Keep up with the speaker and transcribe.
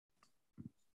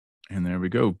And there we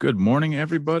go. Good morning,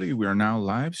 everybody. We are now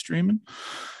live streaming.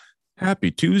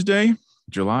 Happy Tuesday,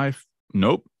 July.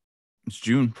 Nope, it's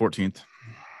June 14th.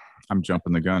 I'm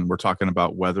jumping the gun. We're talking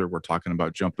about weather. We're talking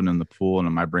about jumping in the pool,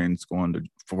 and my brain's going to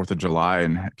 4th of July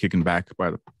and kicking back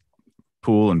by the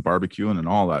pool and barbecuing and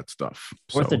all that stuff.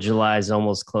 4th of July is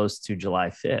almost close to July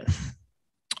 5th.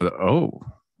 Oh,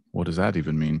 what does that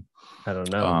even mean? I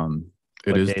don't know.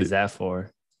 What day is that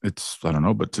for? I don't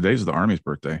know, but today's the Army's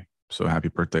birthday. So happy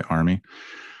birthday, Army,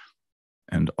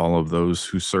 and all of those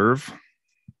who serve.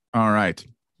 All right.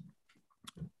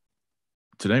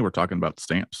 Today we're talking about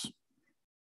stamps.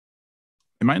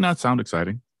 It might not sound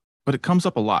exciting, but it comes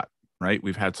up a lot, right?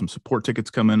 We've had some support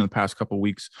tickets come in the past couple of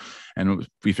weeks, and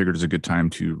we figured it's a good time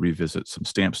to revisit some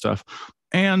stamp stuff.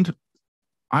 And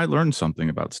I learned something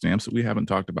about stamps that we haven't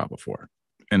talked about before,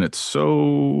 and it's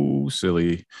so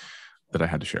silly that I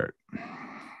had to share it.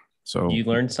 So you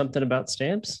learned something about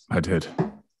stamps? I did.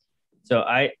 So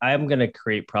I'm going to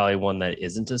create probably one that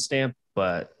isn't a stamp,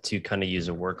 but to kind of use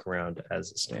a workaround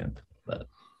as a stamp. But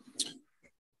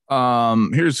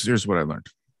here's what I learned.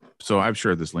 So I've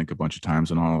shared this link a bunch of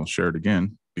times, and I'll share it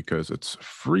again because it's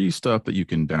free stuff that you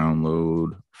can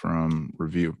download from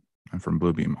Revu and from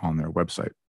Bluebeam on their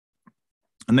website.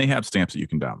 And they have stamps that you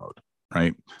can download,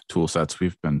 right? Tool sets.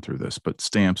 We've been through this, but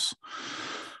stamps,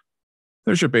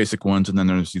 there's your basic ones, and then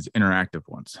there's these interactive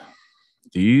ones.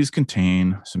 These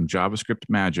contain some JavaScript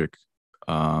magic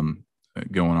going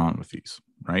on with these,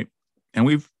 right? And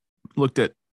we've looked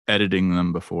at editing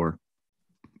them before.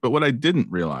 But what I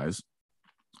didn't realize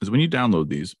is when you download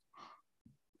these,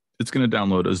 it's going to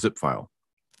download a zip file.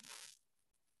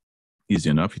 Easy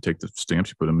enough. You take the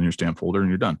stamps, you put them in your stamp folder, and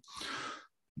you're done.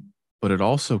 But it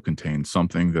also contains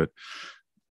something that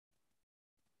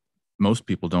most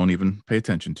people don't even pay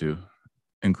attention to,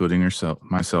 including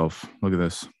myself. Look at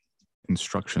this.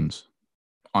 Instructions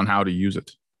on how to use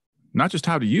it. Not just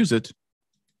how to use it,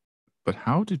 but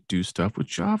how to do stuff with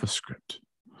JavaScript.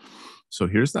 So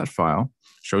here's that file.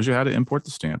 Shows you how to import the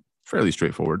stamp. Fairly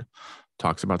straightforward.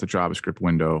 Talks about the JavaScript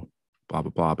window, blah, blah,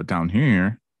 blah. But down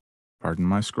here, pardon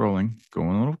my scrolling,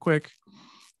 going a little quick,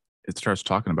 it starts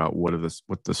talking about what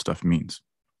this stuff means.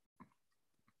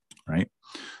 Right?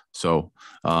 So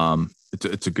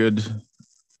it's a good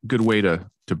way to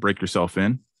break yourself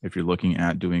in if you're looking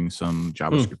at doing some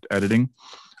JavaScript editing,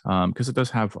 because it does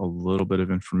have a little bit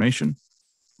of information.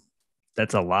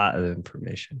 That's a lot of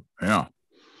information. Yeah,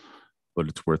 but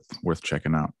it's worth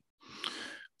checking out.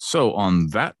 So on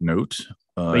that note,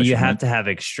 but you have to have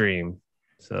extreme.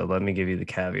 So let me give you the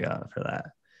caveat for that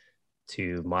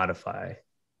to modify.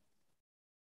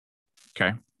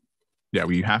 Okay. Yeah,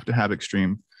 well, you have to have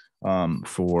extreme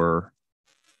for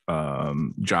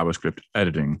JavaScript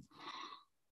editing.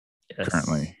 Yes.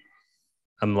 Currently,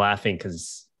 I'm laughing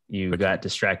because you got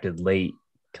distracted late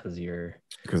because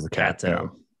the cat's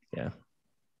out. Yeah.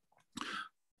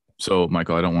 So,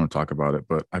 Michael, I don't want to talk about it,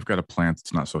 but I've got a plant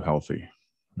that's not so healthy,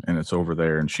 and it's over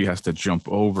there, and she has to jump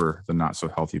over the not so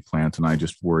healthy plant, and I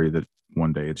just worry that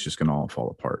one day it's just going to all fall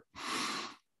apart.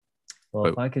 Well,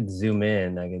 if I could zoom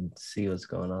in, I could see what's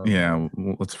going on. Yeah,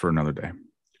 well, let's for another day.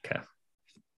 Okay.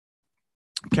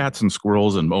 Cats and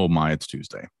squirrels, and oh my, it's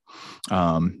Tuesday.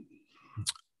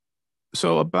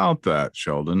 So about that,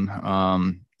 Sheldon,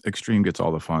 Extreme gets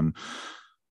all the fun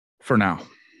for now.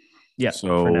 Yeah.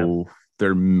 So now,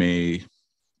 there may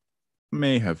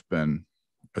have been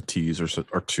a tease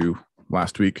or two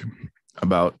last week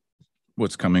about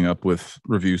what's coming up with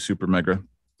Revu Super Mega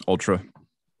Ultra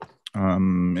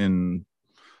in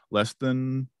less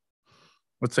than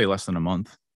a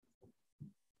month.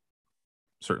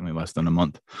 Certainly less than a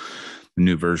month. The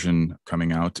new version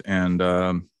coming out,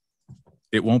 and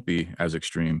it won't be as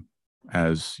extreme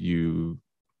as you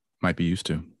might be used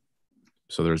to.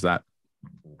 So there's that.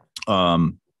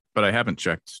 But I haven't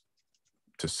checked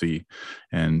to see.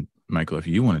 And Michael, if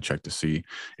you want to check to see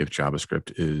if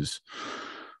JavaScript is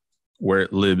where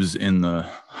it lives in the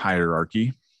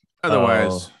hierarchy,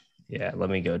 otherwise, yeah, let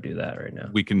me go do that right now.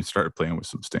 We can start playing with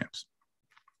some stamps.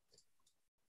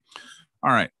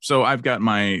 All right. So I've got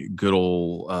my good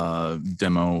old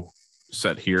demo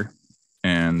set here,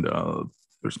 and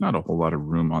there's not a whole lot of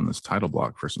room on this title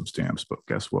block for some stamps, but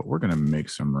guess what? We're going to make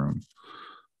some room.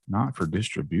 Not for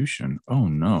distribution. Oh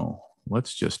no.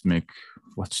 Let's just.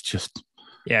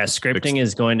 Yeah, scripting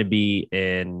is going to be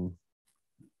in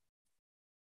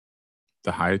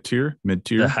the high tier, mid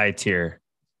tier? The high tier.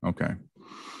 Okay.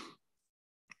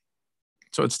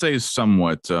 So it stays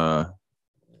somewhat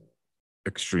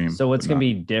extreme. So what's going to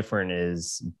be different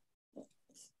is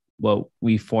what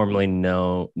we formerly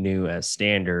knew as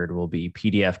standard will be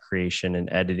PDF creation and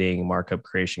editing, markup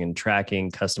creation and tracking,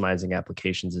 customizing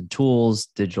applications and tools,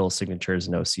 digital signatures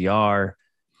and OCR,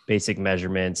 basic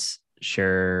measurements,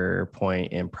 SharePoint,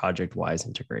 and project-wise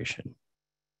integration.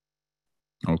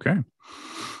 Okay.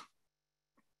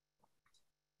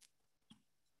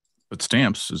 But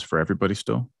stamps is for everybody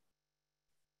still.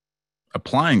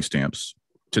 Applying stamps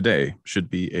today should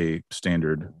be a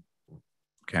standard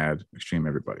CAD Extreme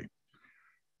everybody.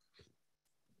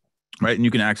 Right. And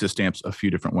you can access stamps a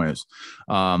few different ways.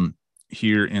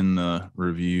 Here in the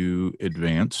Revu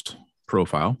Advanced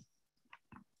profile,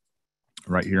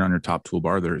 right here on your top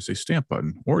toolbar, there is a stamp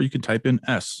button, or you can type in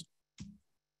S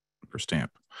for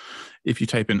stamp. If you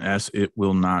type in S, it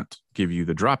will not give you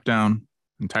the drop down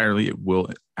entirely. It will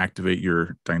activate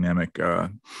your dynamic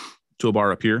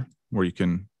toolbar up here where you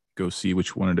can go see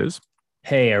which one it is.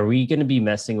 Hey, are we going to be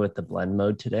messing with the blend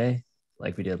mode today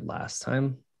like we did last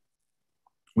time?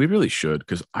 We really should,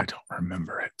 because I don't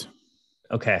remember it.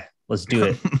 Okay, let's do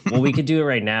it. Well, we could do it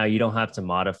right now. You don't have to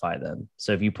modify them.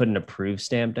 So if you put an approved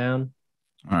stamp down.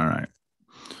 All right.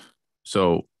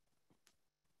 So a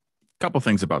couple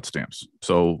things about stamps.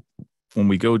 So when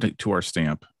we go to our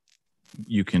stamp,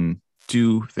 you can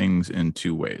do things in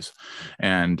two ways.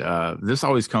 And this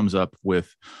always comes up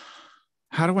with,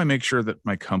 how do I make sure that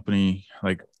my company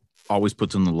like always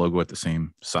puts in the logo at the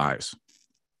same size,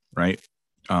 right?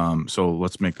 So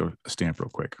let's make a stamp real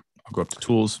quick. I'll go up to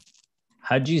tools.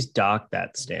 How'd you dock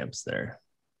that stamps there?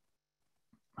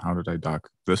 How did I dock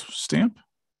this stamp?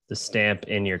 The stamp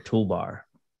in your toolbar.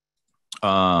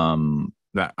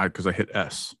 Because I hit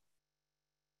S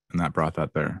and that brought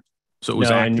that there. So it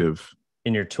was active.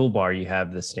 In your toolbar, you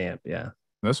have the stamp. Yeah.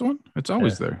 This one? It's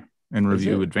always there. In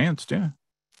Revu Advanced. Yeah.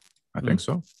 I think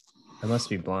so. I must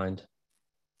be blind.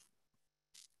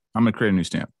 I'm going to create a new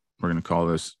stamp. We're going to call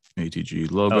this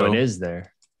ATG logo. Oh, it is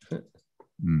there.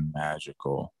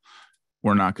 Magical.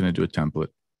 We're not going to do a template.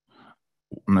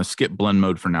 I'm going to skip blend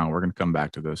mode for now. We're going to come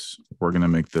back to this. We're going to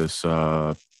make this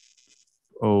 2x1,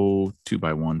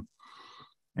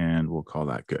 and we'll call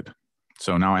that good.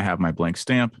 So now I have my blank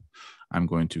stamp. I'm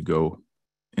going to go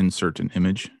insert an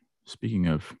image. Speaking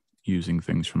of using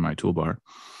things from my toolbar.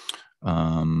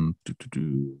 Of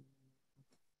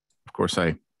course,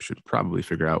 I should probably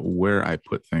figure out where I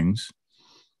put things.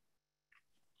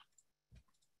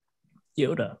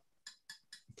 Yoda.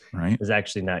 Right? It was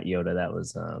actually not Yoda. That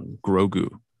was Grogu.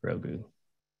 Grogu.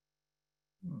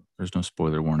 There's no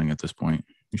spoiler warning at this point.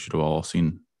 You should have all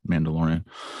seen Mandalorian.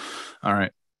 All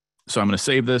right. So I'm going to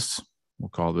save this. We'll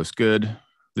call this good.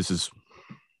 This is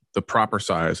the proper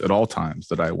size at all times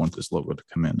that I want this logo to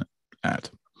come in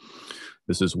at.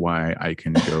 This is why I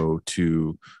can go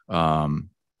to,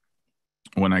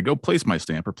 when I go place my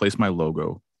stamp or place my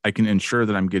logo, I can ensure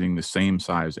that I'm getting the same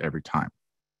size every time,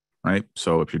 right?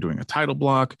 So if you're doing a title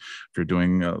block, if you're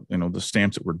doing, the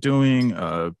stamps that we're doing,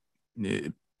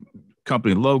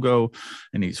 company logo,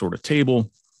 any sort of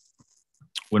table,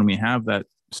 when we have that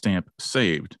stamp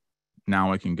saved,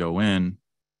 now I can go in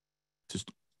to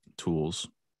tools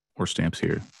or stamps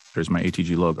here. There's my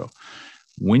ATG logo.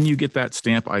 When you get that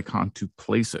stamp icon to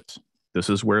place it, this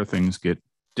is where things get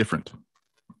different.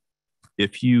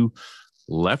 If you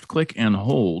left click and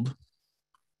hold,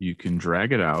 you can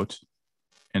drag it out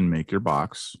and make your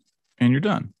box and you're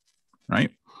done,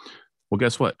 right? Well,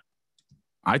 guess what?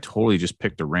 I totally just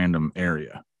picked a random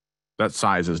area. That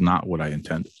size is not what I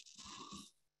intended,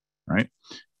 right?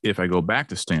 If I go back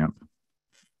to stamp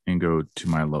and go to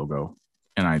my logo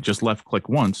and I just left click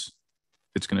once,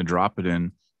 it's going to drop it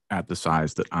in at the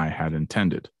size that I had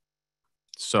intended.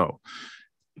 So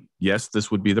yes, this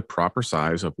would be the proper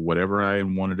size of whatever I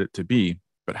wanted it to be,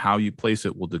 but how you place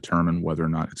it will determine whether or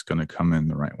not it's going to come in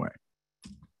the right way.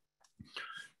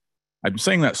 I'm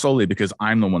saying that solely because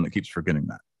I'm the one that keeps forgetting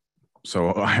that.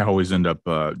 So I always end up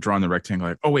drawing the rectangle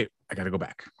like, oh, wait, I got to go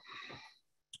back.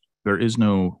 There is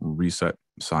no reset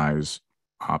size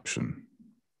option,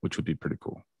 which would be pretty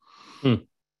cool.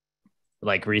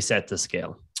 Like reset to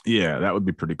scale. Yeah, that would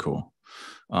be pretty cool.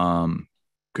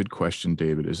 Good question,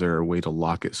 David. Is there a way to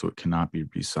lock it so it cannot be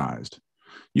resized?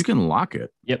 You can lock it.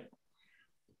 Yep.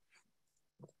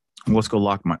 Let's go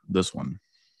lock this one.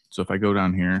 So if I go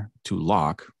down here to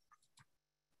lock,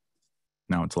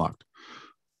 now it's locked.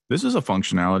 This is a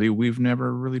functionality we've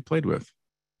never really played with.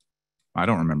 I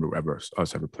don't remember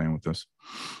us ever playing with this.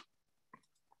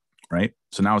 Right?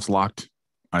 So now it's locked.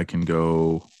 I can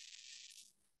go.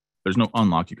 There's no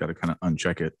unlock. You got to kind of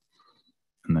uncheck it,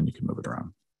 and then you can move it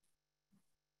around.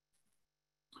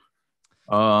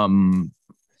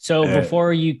 So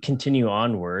before you continue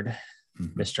onward,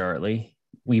 Mr. Hartley,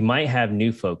 we might have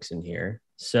new folks in here.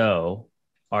 So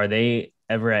are they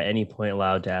ever at any point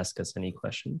allowed to ask us any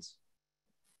questions?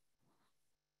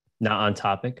 Not on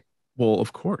topic? Well,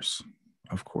 of course.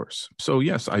 Of course. So,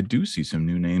 yes, I do see some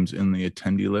new names in the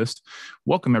attendee list.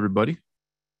 Welcome, everybody.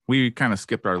 We kind of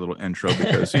skipped our little intro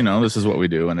because, this is what we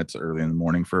do, and it's early in the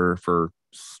morning for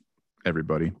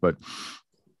everybody. But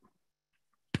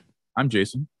I'm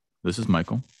Jason. This is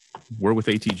Michael. We're with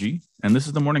ATG, and this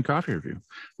is the Morning Coffee Review.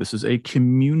 This is a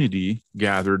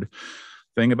community-gathered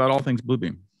thing about all things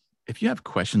Bluebeam. If you have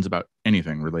questions about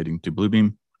anything relating to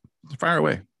Bluebeam, fire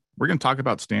away. We're going to talk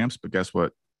about stamps, but guess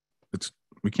what?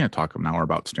 We can't talk an hour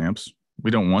about stamps.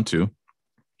 We don't want to.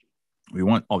 We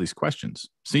want all these questions.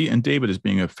 See, and David is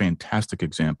being a fantastic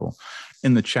example.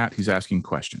 In the chat, he's asking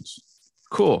questions.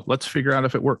 Cool. Let's figure out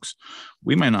if it works.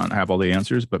 We might not have all the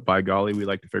answers, but by golly, we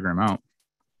like to figure them out.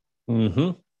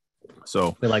 Mm-hmm.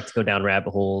 So we like to go down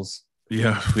rabbit holes.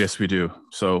 Yeah, yes, we do.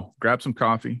 So grab some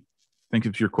coffee. Think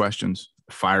of your questions.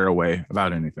 Fire away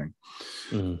about anything.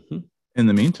 Mm-hmm. In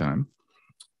the meantime,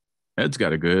 Ed's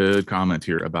got a good comment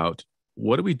here about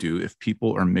what do we do if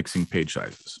people are mixing page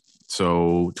sizes?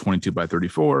 So 22 by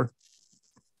 34,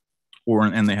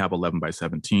 and they have 11 by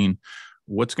 17.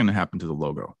 What's going to happen to the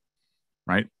logo,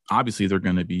 right? Obviously, they're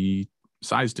going to be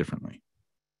sized differently.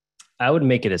 I would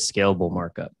make it a scalable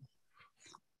markup.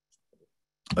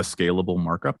 A scalable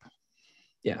markup?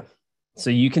 Yeah. So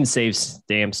you can save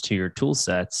stamps to your tool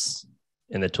sets,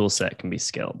 and the tool set can be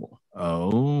scalable.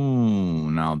 Oh,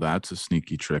 now that's a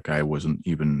sneaky trick. I wasn't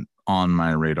even on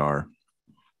my radar.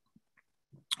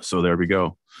 So there we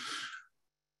go.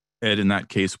 Ed, in that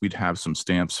case, we'd have some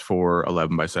stamps for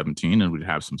 11 by 17, and we'd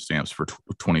have some stamps for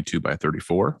 22 by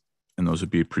 34, and those would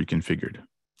be pre-configured.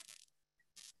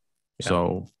 Yeah.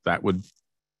 So that would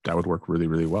work really,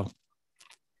 really well.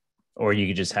 Or you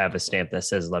could just have a stamp that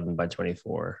says 11 by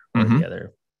 24 or the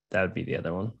other. That would be the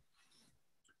other one.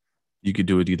 You could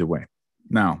do it either way.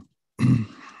 Now,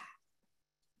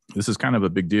 this is kind of a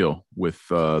big deal with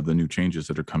the new changes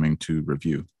that are coming to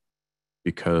Revu,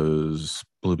 because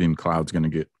Bluebeam Cloud's going to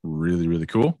get really, really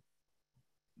cool.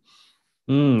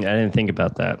 I didn't think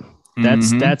about that.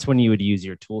 That's when you would use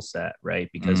your tool set, right?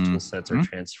 Because tool sets are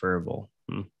transferable.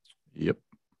 Yep.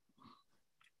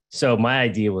 So my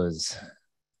idea was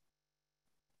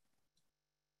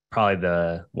probably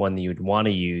the one that you would want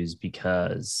to use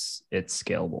because it's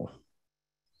scalable.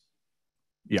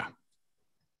 Yeah.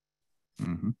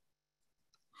 Mm-hmm.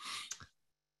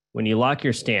 When you lock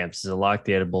your stamps, does it lock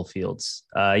the editable fields?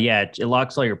 It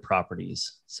locks all your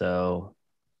properties. So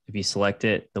if you select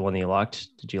it, the one that you locked,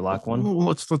 did you lock one? Well,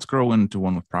 let's grow into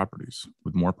one with properties,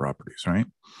 with more properties, right?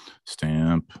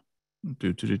 Stamp.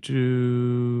 Is it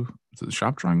the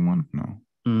shop drawing one? No.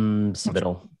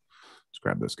 Submittal. Let's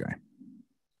grab this guy.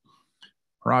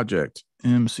 Project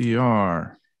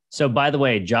MCR. So by the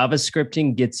way,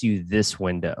 JavaScripting gets you this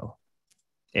window.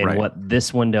 And what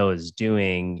this window is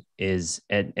doing is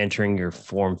entering your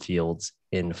form fields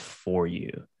in for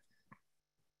you.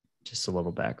 Just a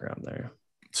little background there.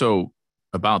 So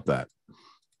about that,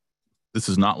 this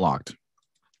is not locked.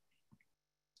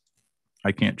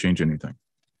 I can't change anything.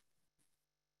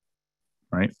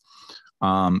 Right?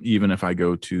 Even if I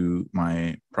go to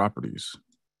my properties,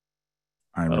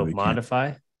 I really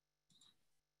modify?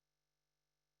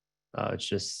 It's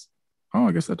just... Oh,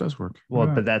 I guess that does work. Well,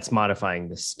 but that's modifying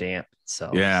the stamp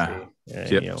itself. Yeah.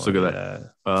 Yep. So look at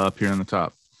that. Up here on the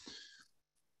top.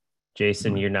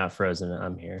 Jason, you're not frozen.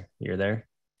 I'm here. You're there?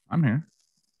 I'm here.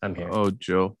 I'm here. Oh,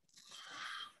 Jill.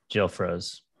 Jill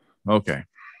froze. Okay.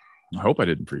 I hope I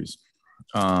didn't freeze.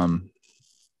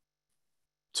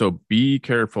 So be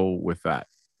careful with that.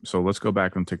 So let's go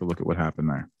back and take a look at what happened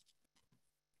there.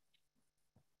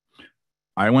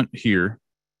 I went here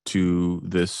to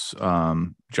this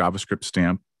JavaScript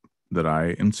stamp that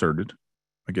I inserted.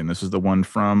 Again, this is the one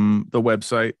from the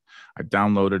website. I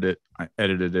downloaded it. I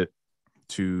edited it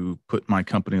to put my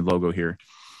company logo here.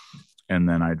 And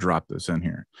then I dropped this in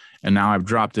here. And now I've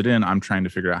dropped it in. I'm trying to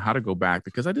figure out how to go back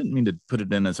because I didn't mean to put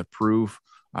it in as approve.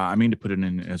 I mean to put it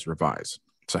in as revise.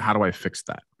 So how do I fix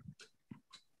that?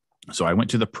 So I went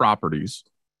to the properties,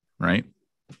 right?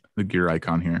 The gear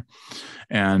icon here.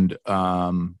 And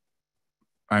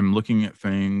I'm looking at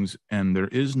things, and there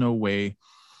is no way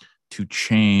to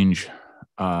change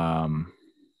those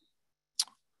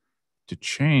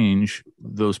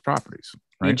properties.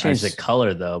 Right? You can change the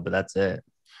color though, but that's it.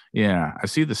 Yeah, I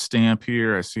see the stamp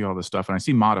here. I see all this stuff, and I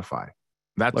see modify.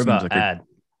 That what seems about like add?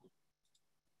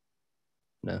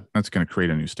 No, that's going to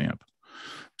create a new stamp.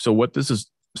 So what this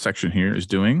section here is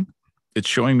doing, it's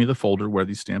showing me the folder where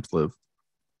these stamps live.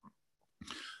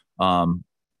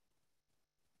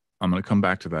 I'm going to come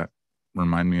back to that.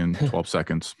 Remind me in 12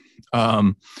 seconds.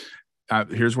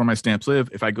 Here's where my stamps live.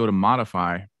 If I go to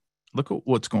modify, look at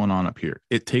what's going on up here.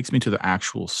 It takes me to the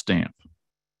actual stamp,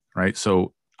 right?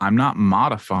 So I'm not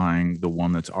modifying the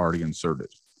one that's already inserted.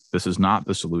 This is not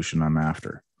the solution I'm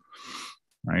after,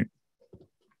 right?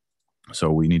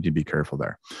 So we need to be careful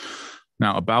there.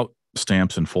 Now, about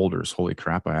stamps and folders, holy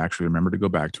crap, I actually remember to go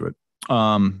back to it.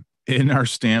 In our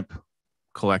stamp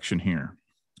collection here,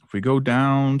 if we go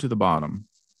down to the bottom,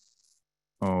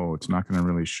 oh, it's not going to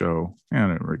really show.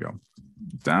 And there we go.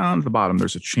 Down to the bottom,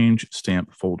 there's a change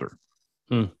stamp folder.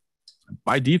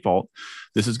 By default,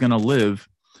 this is going to live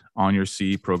on your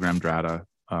C program data,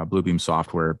 Bluebeam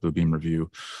software, Bluebeam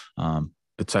Revu,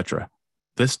 etc.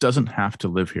 This doesn't have to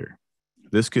live here.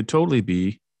 This could totally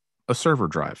be a server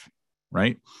drive,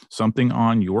 right? Something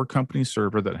on your company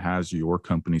server that has your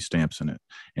company stamps in it.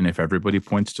 And if everybody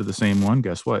points to the same one,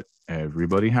 guess what?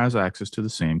 Everybody has access to the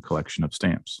same collection of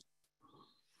stamps.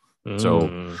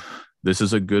 So this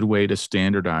is a good way to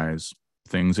standardize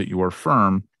things at your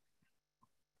firm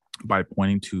by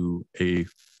pointing to a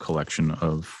collection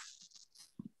of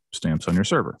stamps on your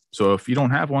server. So if you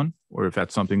don't have one, or if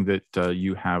that's something that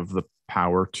you have the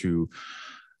power to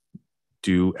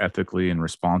do ethically and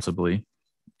responsibly,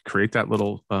 create that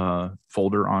little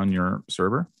folder on your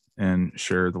server and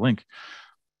share the link.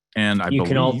 And you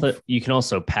can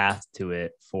also path to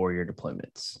it for your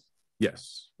deployments.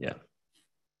 Yes. Yeah.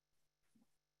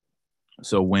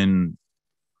 So when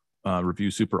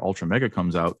Revu Super Ultra Mega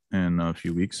comes out in a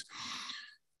few weeks,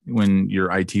 when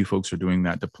your IT folks are doing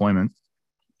that deployment,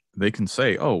 they can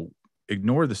say, oh,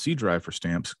 ignore the C drive for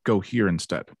stamps, go here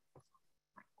instead.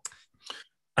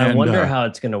 I wonder how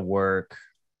it's going to work,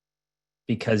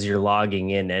 because you're logging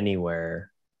in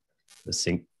anywhere, the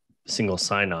single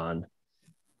sign-on.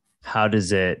 How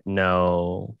does it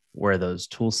know where those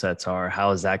tool sets are? How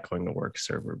is that going to work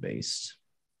server-based?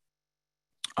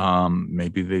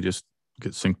 Maybe they just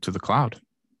get synced to the cloud,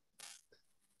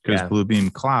 because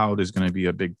Bluebeam Cloud is going to be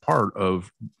a big part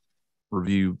of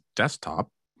Revu Desktop.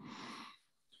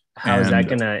 How is that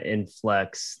going to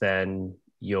influx then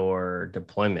your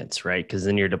deployments, right? Because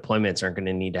then your deployments aren't going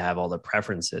to need to have all the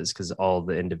preferences, because all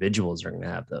the individuals are going to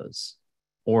have those.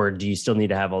 Or do you still need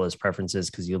to have all those preferences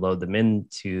because you load them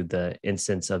into the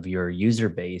instance of your user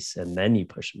base and then you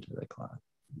push them to the cloud?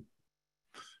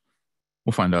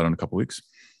 We'll find out in a couple of weeks.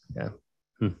 Yeah.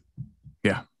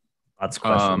 Yeah. Lots of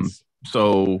questions.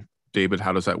 So, David,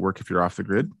 how does that work if you're off the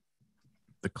grid?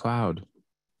 The cloud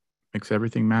makes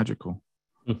everything magical.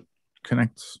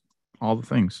 Connects all the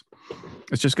things.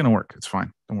 It's just going to work. It's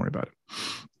fine. Don't worry about it.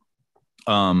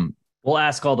 We'll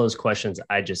ask all those questions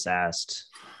I just asked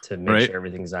to make sure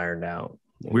everything's ironed out.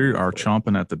 We are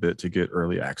chomping at the bit to get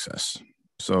early access.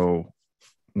 So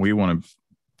we want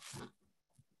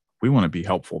to be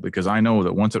helpful, because I know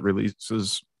that once it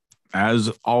releases,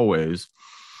 as always,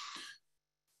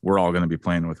 we're all going to be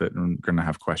playing with it and going to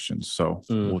have questions. So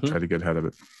we'll try to get ahead of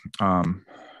it.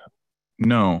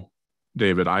 No,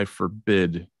 David, I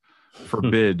forbid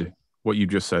what you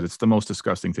just said. It's the most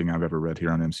disgusting thing I've ever read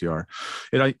here on MCR.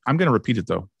 I'm going to repeat it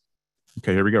though.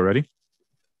 Okay, here we go. Ready?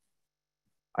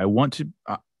 I want to,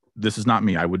 this is not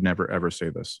me. I would never, ever say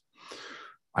this.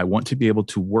 I want to be able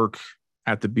to work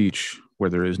at the beach where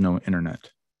there is no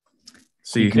internet.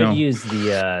 See, you could use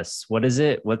the, what is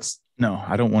it? No,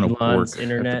 I don't want to work.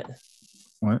 Internet.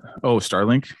 What? Oh,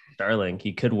 Starlink. Starlink.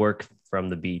 You could work from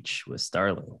the beach with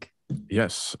Starlink.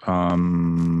 Yes. I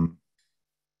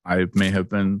may have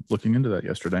been looking into that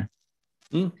yesterday.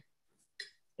 And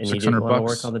you didn't want to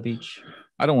work on the beach?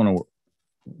 I don't want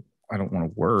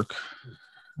to work.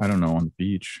 I don't know, on the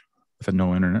beach with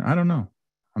no internet. I don't know.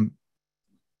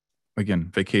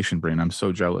 Again, vacation brain. I'm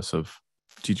so jealous of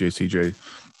TJCJ,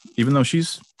 even though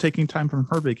she's taking time from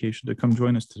her vacation to come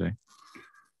join us today.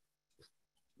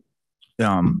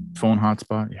 Phone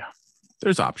hotspot. Yeah,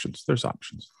 there's options.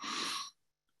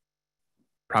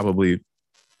 Probably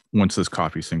once this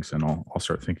coffee sinks in, I'll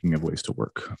start thinking of ways to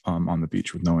work on the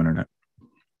beach with no internet.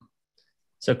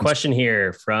 So question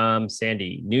here from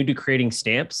Sandy. New to creating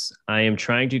stamps. I am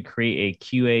trying to create a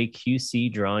QA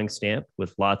QC drawing stamp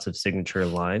with lots of signature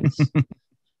lines.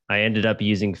 I ended up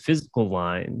using physical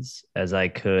lines as I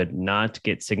could not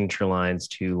get signature lines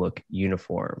to look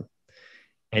uniform.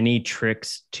 Any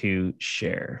tricks to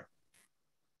share?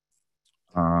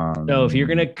 So if you're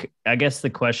going to, I guess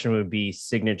the question would be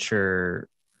signature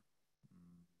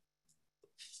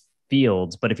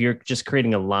fields, but if you're just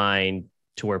creating a line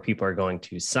to where people are going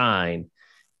to sign,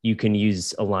 you can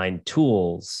use align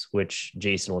tools, which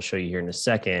Jason will show you here in a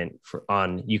second.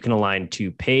 You can align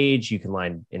to page, you can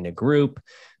align in a group.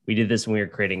 We did this when we were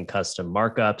creating custom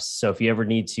markups. So if you ever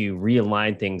need to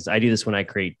realign things, I do this when I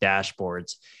create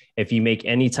dashboards. If you make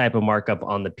any type of markup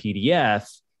on the PDF,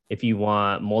 if you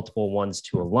want multiple ones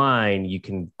to align, you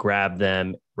can grab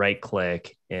them, right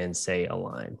click, and say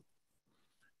align.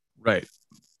 Right.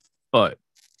 But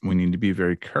we need to be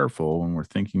very careful when we're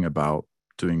thinking about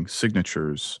doing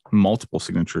signatures, multiple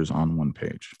signatures on one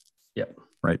page. Yep.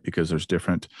 Right. Because there's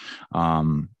different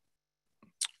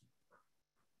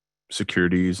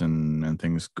securities and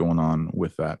things going on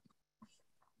with that.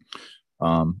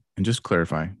 And just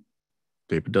clarify,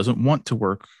 David doesn't want to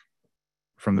work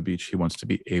from the beach. He wants to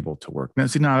be able to work. Now,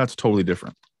 see, now that's totally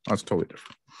different. That's totally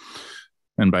different.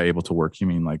 And by able to work, you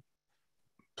mean like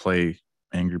play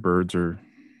Angry Birds or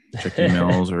check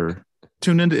emails or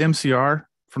tune into MCR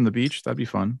from the beach. That'd be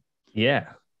fun. Yeah,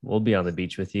 we'll be on the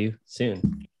beach with you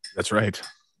soon. That's right.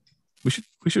 We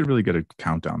should really get a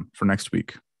countdown for next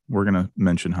week. We're gonna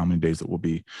mention how many days it will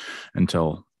be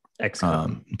until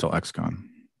XCon.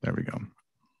 There we go.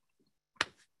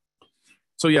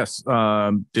 So yes,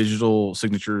 digital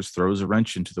signatures throws a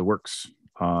wrench into the works.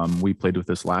 We played with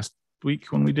this last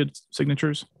week when we did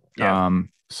signatures. Yeah.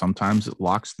 Sometimes it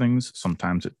locks things.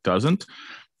 Sometimes it doesn't.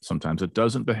 Sometimes it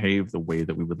doesn't behave the way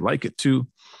that we would like it to.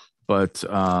 But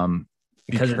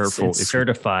because be careful. it's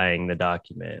certifying the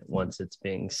document once it's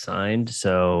being signed.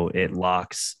 So it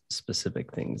locks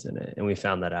specific things in it. And we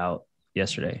found that out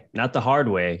yesterday. Not the hard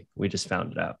way. We just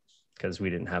found it out because we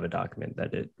didn't have a document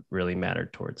that it really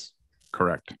mattered towards.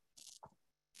 Correct.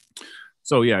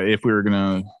 So yeah, if we were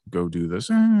gonna go do this,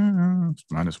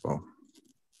 might as well.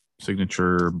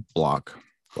 Signature block.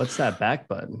 What's that back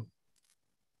button?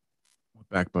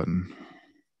 Back button.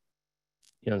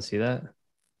 You don't see that?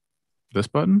 This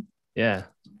button? Yeah.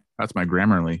 That's my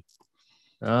Grammarly.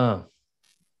 Oh,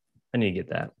 I need to get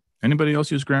that. Anybody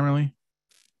else use Grammarly?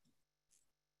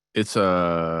 It's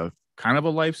a kind of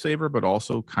a lifesaver, but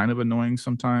also kind of annoying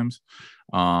sometimes.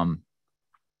 I'm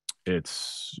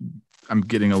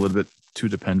getting a little bit too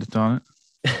dependent on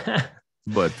it.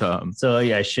 But so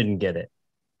yeah, I shouldn't get it.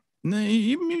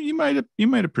 You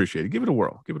might appreciate it. Give it a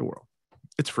whirl.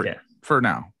 It's free for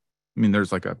now. I mean, I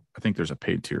think there's a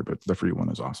paid tier, but the free one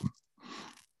is awesome.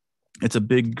 It's a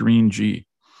big green G.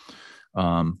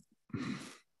 So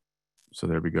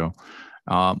there we go.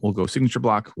 We'll go signature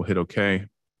block. We'll hit OK.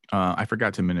 I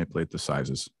forgot to manipulate the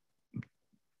sizes.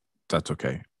 That's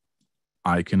okay.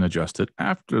 I can adjust it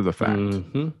after the fact.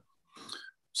 Mm-hmm.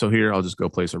 So here, I'll just go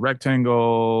place a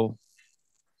rectangle.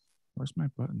 Where's my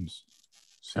buttons?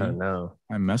 See, oh no,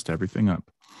 I messed everything up.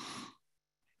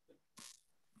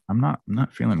 I'm not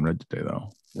feeling red today though.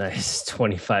 Nice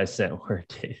 25-cent word,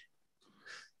 dude.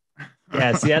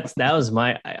 Yeah, see, that was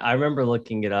I remember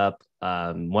looking it up.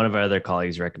 One of our other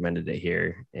colleagues recommended it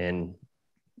here, and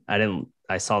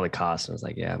I saw the cost and I was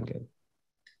like, yeah, I'm good.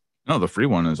 No, the free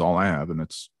one is all I have, and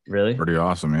it's really pretty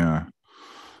awesome. Yeah,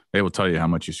 they will tell you how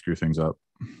much you screw things up.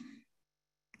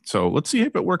 So let's see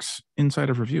if it works inside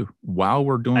of Revu while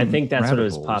we're doing. I think that's what it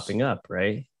was popping up,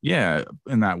 right? Yeah,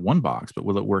 in that one box, but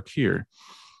will it work here?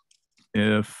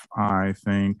 If I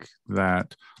think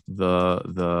that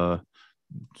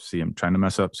see, I'm trying to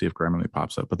mess up, see if Grammarly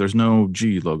pops up, but there's no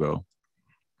G logo.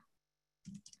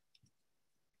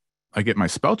 I get my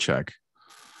spell check,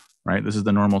 right? This is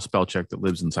the normal spell check that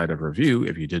lives inside of Revu.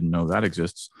 If you didn't know that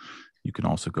exists, you can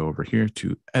also go over here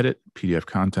to edit PDF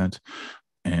content.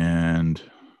 And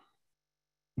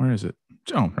where is it?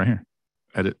 Oh, right here.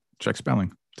 Edit, check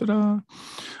spelling. Ta-da.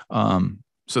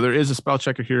 So there is a spell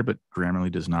checker here, but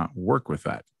Grammarly does not work with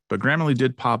that. But Grammarly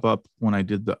did pop up when I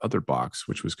did the other box,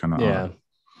 which was kind of odd.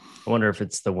 I wonder if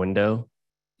it's the window.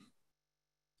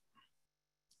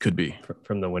 Could be.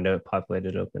 From the window it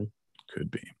populated open. Could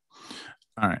be.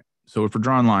 All right. So if we're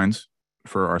drawing lines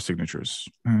for our signatures,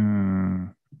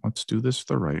 let's do this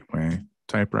the right way.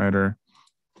 Typewriter,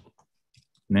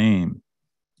 name,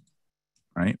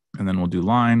 right? And then we'll do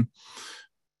line.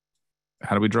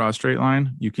 How do we draw a straight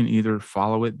line? You can either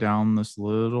follow it down this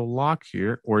little lock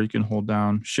here, or you can hold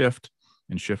down Shift,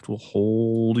 and Shift will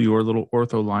hold your little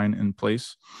ortho line in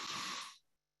place.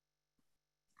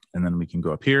 And then we can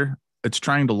go up here. It's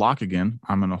trying to lock again.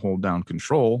 I'm going to hold down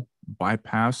Control,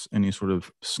 bypass any sort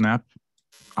of snap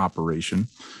operation.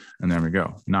 And there we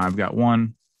go. Now I've got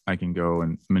one. I can go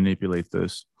and manipulate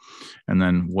this. And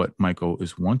then what Michael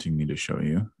is wanting me to show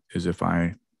you is if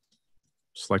I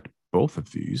select both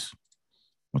of these,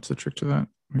 what's the trick to that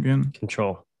again?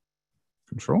 Control.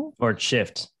 Or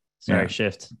Shift. Sorry, yeah.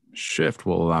 Shift. Shift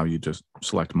will allow you to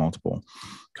select multiple.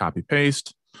 Copy,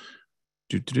 paste.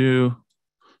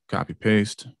 Copy,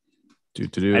 paste.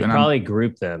 I'd probably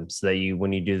group them so that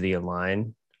when you do the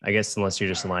align, I guess unless you're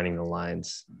just aligning the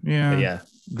lines. Yeah. But yeah.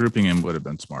 Grouping in would have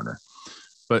been smarter.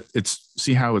 But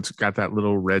see how it's got that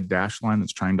little red dash line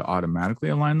that's trying to automatically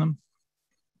align them?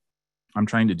 I'm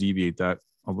trying to deviate that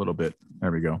a little bit.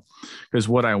 There we go. Because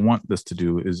what I want this to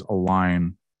do is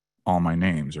align all my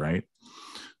names, right?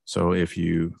 So if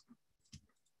you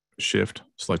shift,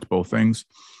 select both things,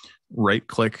 right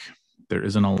click, there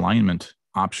is an alignment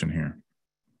option here.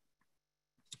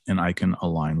 And I can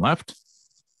align left.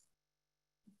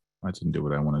 I didn't do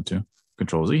what I wanted to.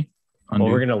 Control Z. Undo.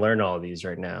 Well, we're going to learn all of these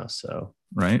right now. So,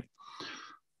 right.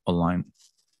 Align.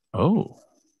 Oh,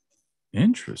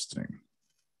 interesting.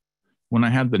 When I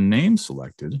had the name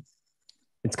selected,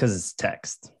 it's because it's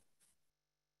text.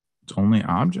 It's only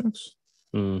objects?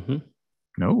 Mm-hmm.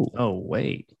 No. Oh,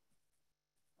 wait.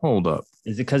 Hold up.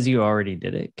 Is it because you already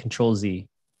did it? Control Z.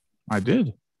 I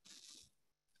did.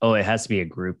 Oh, it has to be a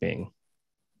grouping.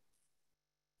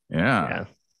 Yeah.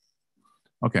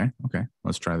 Okay.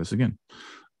 Let's try this again.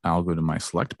 I'll go to my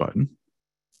select button,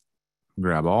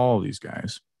 grab all these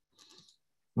guys,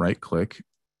 right click,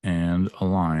 and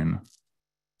align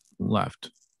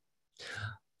left.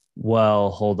 Well,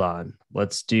 hold on.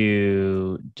 Let's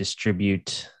do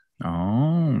distribute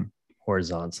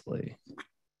horizontally.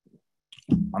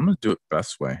 I'm going to do it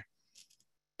Beth's way.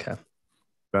 Okay.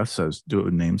 Beth says do it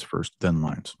with names first, then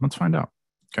lines. Let's find out.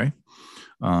 Okay.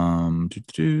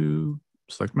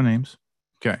 Select my names.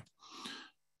 Okay.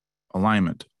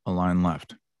 Alignment, align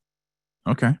left.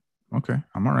 Okay.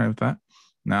 I'm all right with that.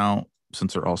 Now,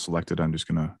 since they're all selected, I'm just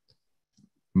going to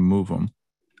move them.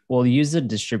 Well, use the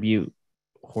distribute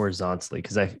horizontally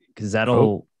because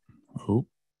that'll. Oh.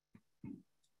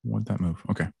 What'd that move?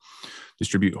 Okay.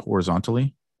 Distribute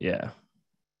horizontally. Yeah.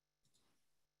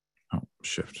 Oh,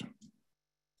 shift.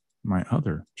 My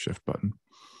other shift button.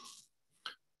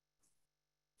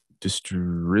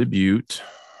 Distribute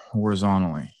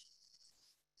horizontally.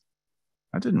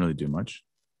 That didn't really do much.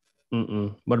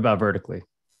 What about vertically?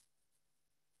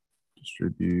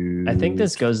 Distribute. I think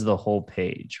this goes to the whole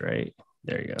page, right?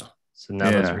 There you go. So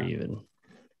now those are even.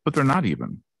 But they're not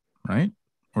even, right?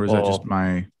 Or is that just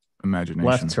my imagination?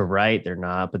 Left to right, they're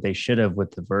not, but they should have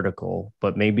with the vertical.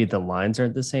 But maybe the lines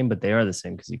aren't the same, but they are the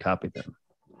same because you copied them.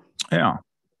 Yeah.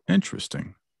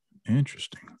 Interesting.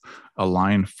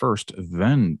 Align first,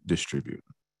 then distribute.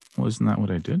 Well, isn't that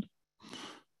what I did?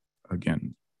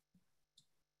 Again,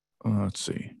 let's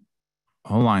see.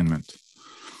 Alignment,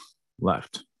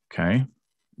 left. Okay.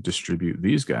 Distribute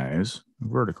these guys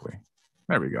vertically.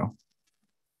 There we go.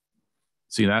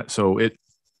 See that? So it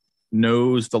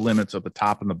knows the limits of the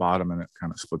top and the bottom, and it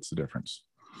kind of splits the difference.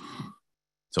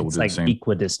 So it's like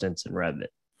equidistance in Revit.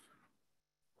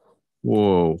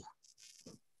 Whoa.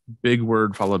 Big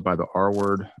word followed by the R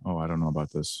word. Oh, I don't know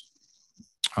about this.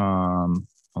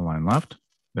 Align left.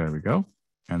 There we go.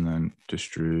 And then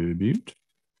distribute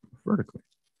vertically.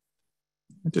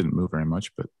 It didn't move very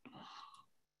much, but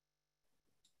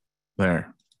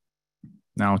there.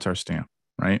 Now it's our stamp,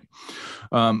 right?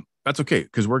 That's okay,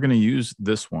 because we're going to use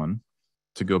this one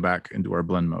to go back into our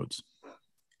blend modes.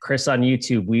 Chris on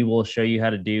YouTube, we will show you how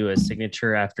to do a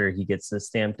signature after he gets the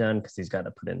stamp done because he's got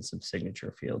to put in some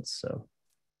signature fields. So,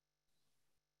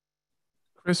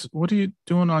 Chris, what are you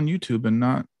doing on YouTube and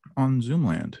not on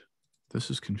Zoomland?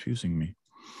 This is confusing me.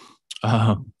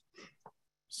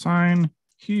 Sign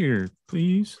here,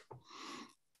 please.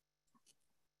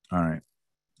 All right.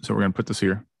 So we're going to put this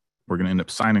here. We're going to end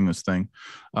up signing this thing.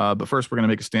 But first, we're going to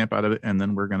make a stamp out of it, and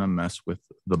then we're going to mess with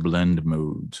the blend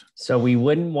modes. So we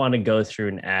wouldn't want to go through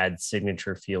and add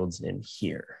signature fields in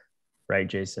here, right,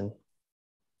 Jason?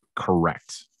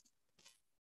 Correct.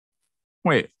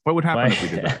 Wait, what would happen if we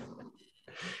did that?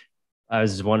 I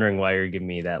was just wondering why you're giving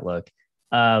me that look.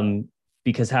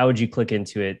 Because how would you click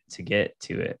into it to get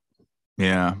to it?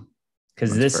 Yeah.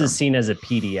 Because this is seen as a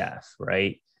PDF,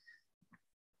 right?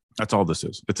 That's all this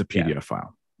is. It's a PDF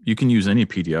file. You can use any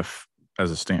PDF as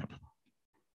a stamp,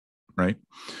 right?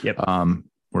 Yep.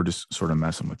 We're just sort of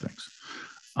messing with things.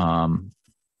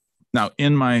 Now,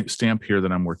 in my stamp here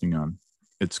that I'm working on,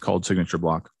 it's called signature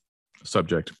block,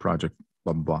 subject, project,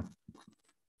 blah, blah, blah.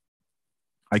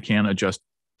 I can adjust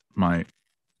my,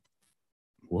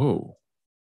 whoa,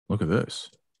 look at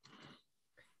this.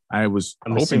 I'm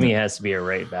assuming it has to be a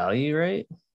right value, right?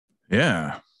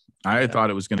 Yeah. I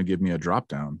thought it was going to give me a drop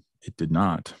down. It did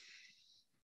not.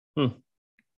 All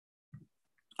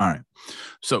right.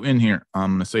 So in here,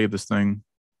 I'm going to save this thing,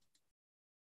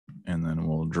 and then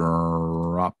we'll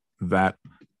drop that.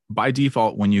 By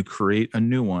default, when you create a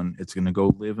new one, it's going to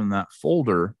go live in that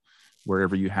folder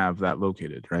wherever you have that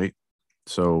located, right?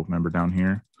 So remember down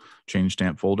here, change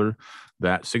stamp folder,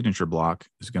 that signature block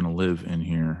is going to live in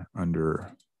here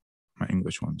under my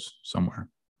English ones somewhere.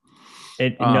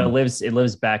 It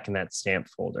lives back in that stamp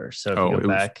folder. So if you go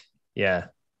back, the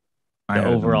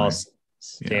overall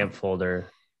stamp folder,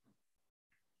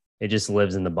 it just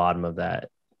lives in the bottom of that.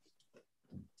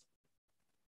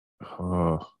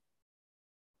 Oh,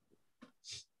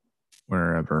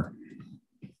 wherever.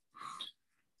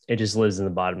 It just lives in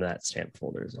the bottom of that stamp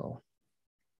folder is all.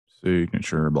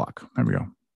 Signature block. There we go.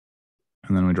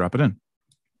 And then we drop it in.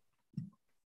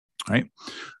 All right.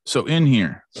 So in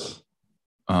here,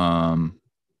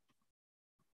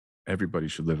 everybody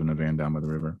should live in a van down by the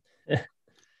river.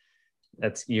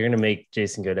 You're gonna make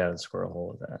Jason go down and square a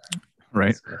hole with that.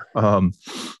 Right.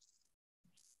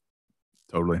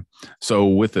 Totally. So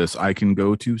with this, I can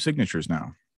go to signatures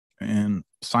now and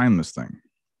sign this thing.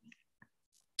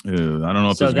 I don't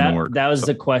know if this is going to work. That was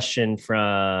the question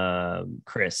from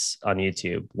Chris on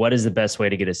YouTube. What is the best way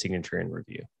to get a signature in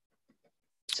Revu?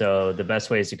 So the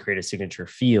best way is to create a signature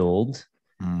field.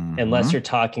 Unless you're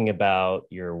talking about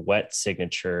your wet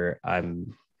signature,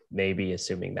 I'm maybe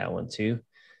assuming that one too.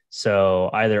 So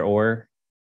either or,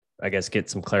 I guess get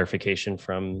some clarification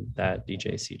from that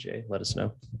DJ CJ. Let us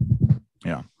know.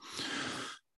 Yeah.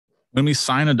 When we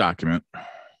sign a document,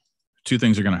 two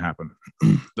things are going to happen.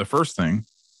 The first thing,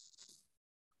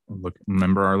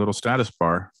 remember our little status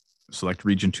bar, select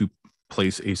region to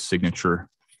place a signature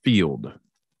field,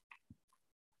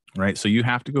 right? So you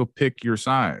have to go pick your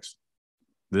size.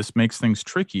 This makes things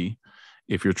tricky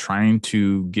if you're trying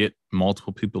to get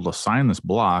multiple people to sign this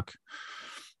block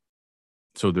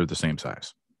so they're the same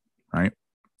size, right?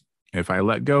 If I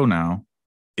let go now,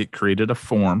 it created a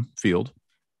form field,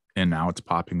 and now it's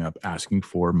popping up asking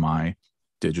for my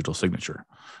digital signature,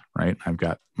 right? I've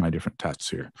got my different tests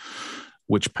here.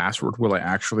 Which password will I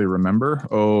actually remember?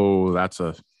 Oh,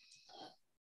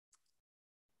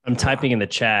 I'm typing in the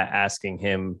chat asking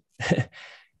him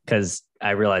because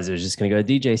I realized it was just going to go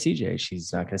to DJ CJ.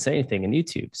 She's not going to say anything in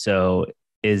YouTube. So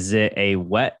is it a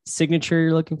wet signature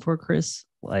you're looking for, Chris?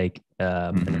 Like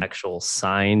an actual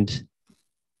signed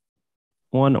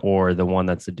one, or the one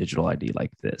that's a digital ID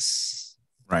like this?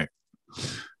 Right.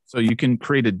 So you can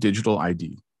create a digital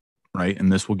ID, right?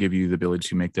 And this will give you the ability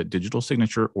to make that digital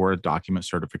signature or a document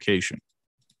certification.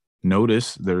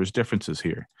 Notice there's differences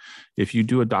here. If you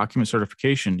do a document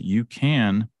certification, you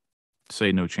can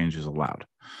say no changes allowed.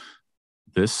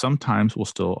 This sometimes will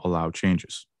still allow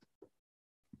changes.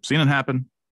 Seen it happen.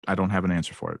 I don't have an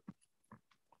answer for it.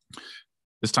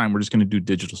 This time we're just going to do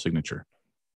digital signature.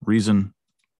 Reason,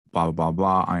 blah, blah, blah,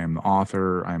 blah. I am the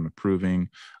author. I am approving.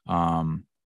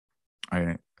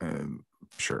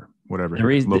 Sure, whatever.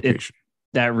 Location.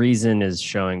 That reason is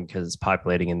showing because it's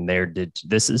populating in their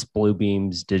this is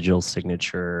Bluebeam's digital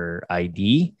signature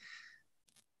ID,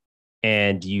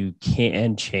 and you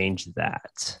can change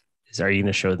that. Are you going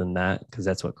to show them that? Because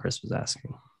that's what Chris was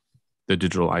asking. The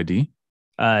digital ID?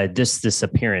 Just this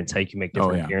appearance, how you can make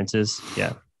different appearances.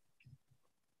 Yeah.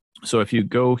 So if you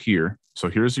go here, so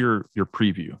here's your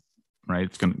preview, right?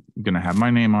 It's going to have my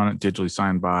name on it, digitally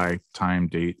signed by, time,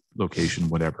 date, location,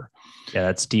 whatever. Yeah,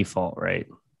 that's default, right?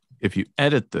 If you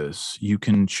edit this, you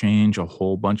can change a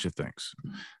whole bunch of things.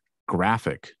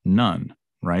 Graphic, none,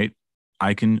 right?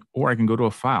 I can go to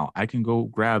a file. I can go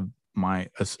grab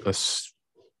a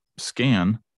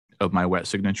scan of my wet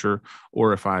signature,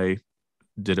 or if I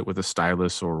did it with a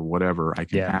stylus or whatever, I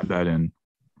can add that in.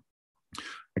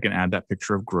 I can add that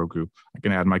picture of Grogu. I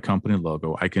can add my company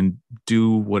logo. I can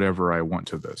do whatever I want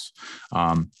to this.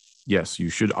 Yes, you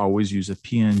should always use a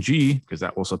PNG because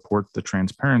that will support the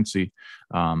transparency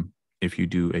if you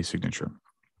do a signature.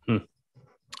 I'm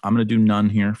going to do none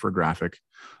here for graphic.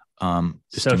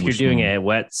 So if you're doing a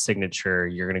wet signature,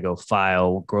 you're going to go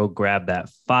file, go grab that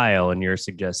file, and you're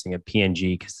suggesting a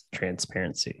PNG because of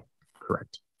transparency.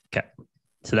 Correct. Okay.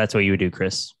 So that's what you would do,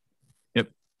 Chris. Yep.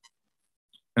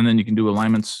 And then you can do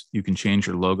alignments. You can change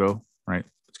your logo, right?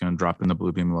 It's going to drop in the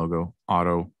Bluebeam logo,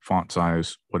 auto, font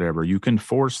size, whatever. You can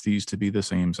force these to be the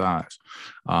same size.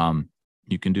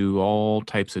 You can do all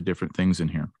types of different things in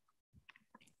here.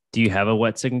 Do you have a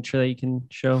wet signature that you can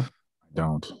show? I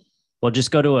don't. Well,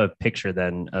 just go to a picture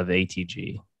then of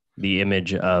ATG, the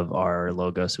image of our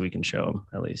logo, so we can show them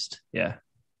at least. Yeah.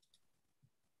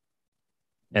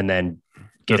 And then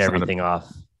get everything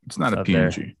off. It's not a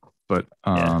PNG, but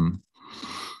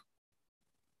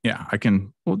yeah, I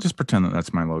can. We'll just pretend that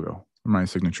that's my logo, my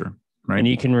signature, right? And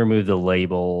you can remove the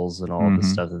labels and all the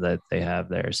stuff that they have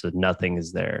there, so nothing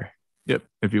is there. Yep.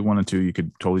 If you wanted to, you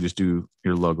could totally just do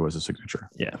your logo as a signature.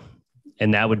 Yeah.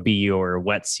 And that would be your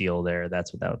wet seal there.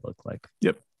 That's what that would look like.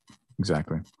 Yep.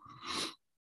 Exactly.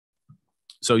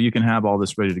 So you can have all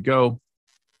this ready to go.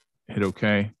 Hit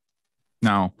OK.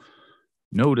 Now,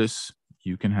 Notice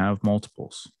you can have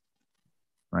multiples,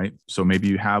 right? So maybe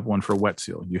you have one for wet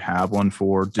seal, you have one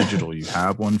for digital, you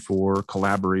have one for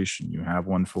collaboration, you have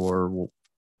one for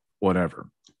whatever.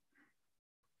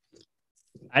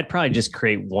 I'd probably just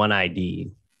create one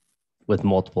ID with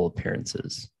multiple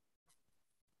appearances.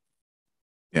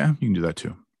 Yeah, you can do that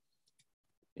too.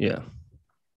 Yeah.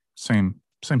 Same.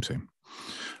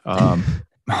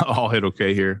 I'll hit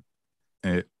OK here.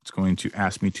 It's going to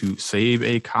ask me to save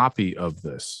a copy of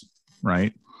this,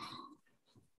 right?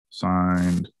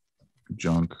 Signed,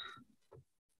 junk.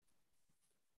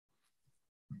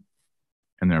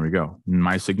 And there we go.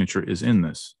 My signature is in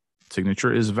this.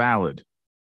 Signature is valid,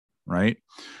 right?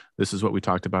 This is what we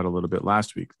talked about a little bit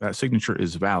last week. That signature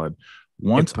is valid.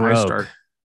 Once I start,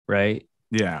 right?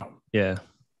 Yeah. Yeah.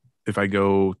 If I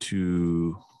go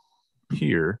to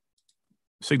here,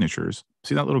 signatures,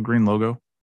 see that little green logo?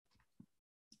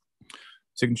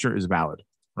 Signature is valid,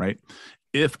 right?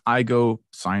 If I go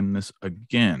sign this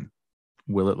again,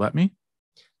 will it let me?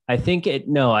 I think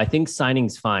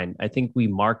signing's fine. I think we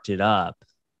marked it up,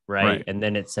 right? And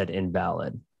then it said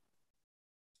invalid.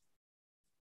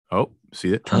 Oh,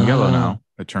 see it turned yellow now.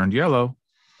 It turned yellow.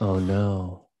 Oh,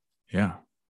 no. Yeah.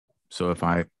 So if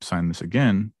I sign this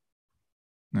again,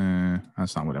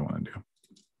 that's not what I want to do.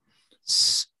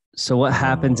 So what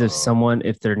happens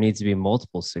if there needs to be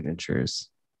multiple signatures?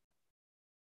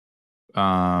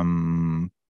 Yeah,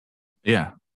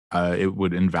 it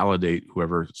would invalidate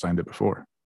whoever signed it before,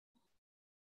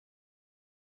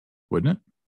 wouldn't it?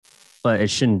 But it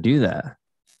shouldn't do that.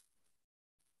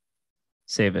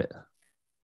 Save it.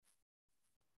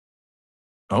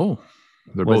 Oh,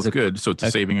 they're both good. So it's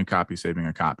saving a copy.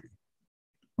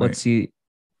 Let's see.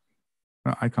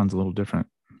 The icon's a little different.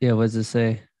 Yeah, what does it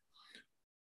say?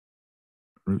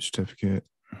 Root certificate.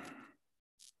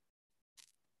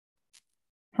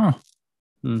 Huh.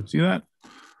 See that?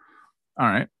 All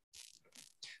right.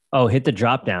 Oh, hit the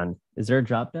drop down. Is there a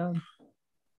drop down?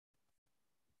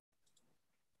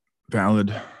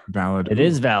 Valid. It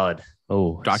is valid.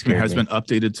 Oh, document has been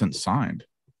updated since signed.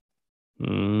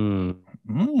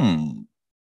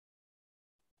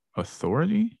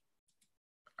 Authority?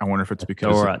 I wonder if it's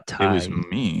because it was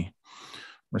me.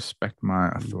 Respect my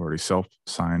authority.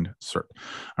 Self-signed cert.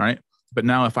 All right. But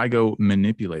now if I go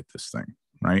manipulate this thing,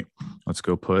 right? Let's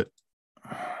go put.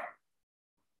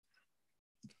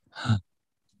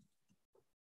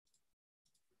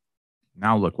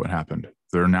 Now look what happened.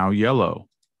 They're now yellow.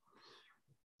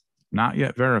 Not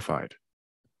yet verified.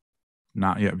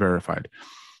 Not yet verified.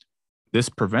 This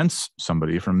prevents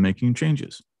somebody from making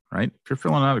changes, right? If you're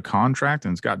filling out a contract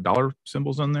and it's got dollar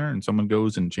symbols in there and someone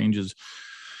goes and changes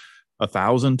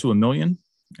 1,000 to 1,000,000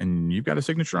 and you've got a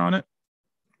signature on it,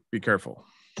 be careful.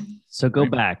 So go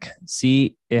back.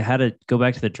 See, it had to go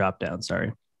back to the drop down.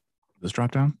 Sorry. This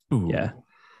drop down? Ooh. Yeah.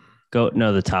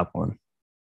 The top one.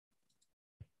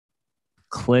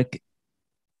 Click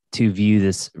to view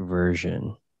this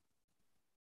version.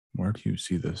 Where do you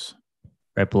see this?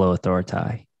 Right below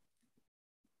authority.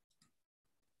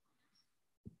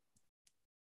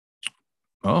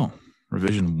 Oh,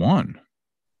 revision 1.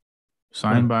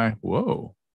 Signed by,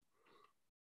 whoa.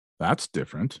 That's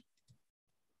different.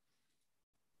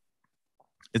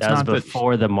 It's not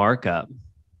before the markup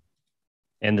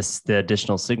and the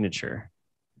additional signature.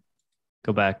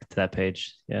 Go back to that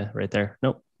page. Yeah, right there.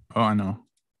 Nope. Oh, I know.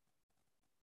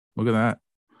 Look at that.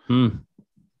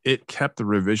 It kept the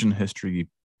revision history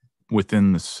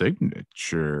within the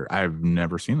signature. I've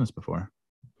never seen this before.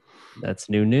 That's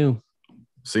new.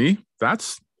 See,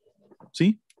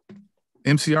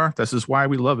 MCR. This is why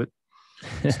we love it.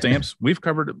 Stamps. We've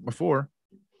covered it before.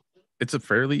 It's a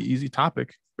fairly easy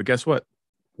topic, but guess what?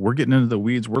 We're getting into the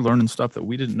weeds. We're learning stuff that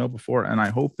we didn't know before, and I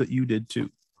hope that you did too.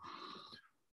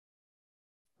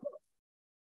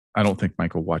 I don't think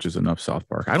Michael watches enough South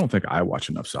Park. I don't think I watch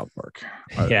enough South Park.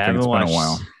 I haven't watched been a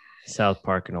while. South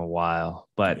Park in a while,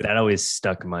 but that always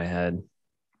stuck in my head.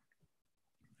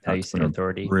 How you say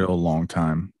authority? Real long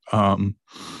time. That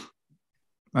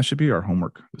should be our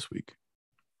homework this week.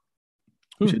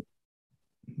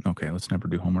 Okay, let's never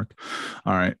do homework.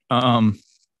 All right.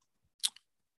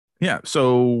 Yeah,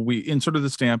 so we inserted the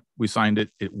stamp, we signed it.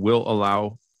 It will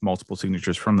allow multiple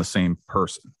signatures from the same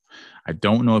person. I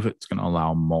don't know if it's going to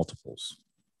allow multiples.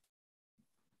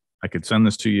 I could send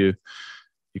this to you.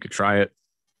 You could try it.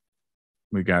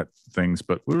 We got things,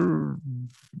 but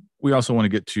we also want to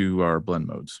get to our blend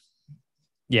modes.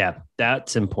 Yeah,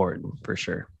 that's important for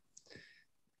sure.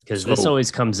 Because this always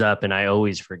comes up and I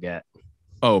always forget.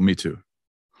 Oh, me too.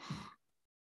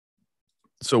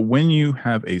 So when you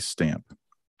have a stamp,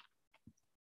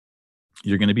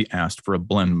 you're going to be asked for a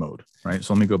blend mode, right?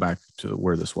 So let me go back to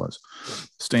where this was.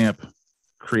 Stamp,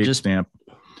 create stamp.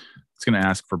 It's going to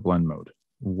ask for blend mode.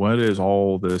 What is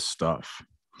all this stuff?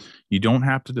 You don't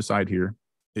have to decide here.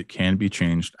 It can be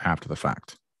changed after the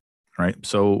fact, right?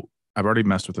 So I've already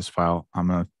messed with this file. I'm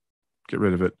going to get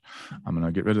rid of it. I'm going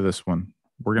to get rid of this one.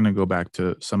 We're going to go back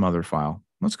to some other file.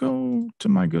 Let's go to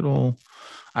my good old,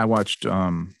 I watched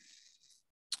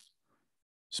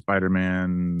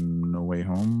Spider-Man No Way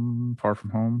Home, Far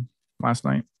From Home last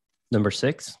night. Number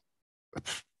 6?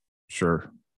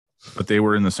 Sure. But they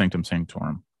were in the Sanctum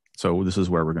Sanctorum. So this is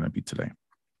where we're going to be today.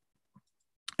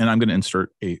 And I'm going to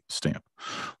insert a stamp.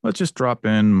 Let's just drop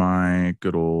in my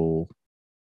good old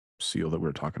seal that we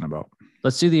were talking about.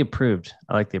 Let's do the approved.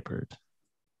 I like the approved.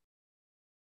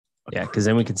 Yeah, because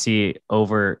then we can see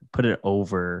put it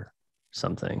over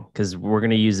something, because we're going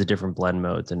to use the different blend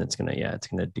modes, and it's going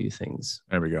to do things.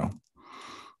 There we go.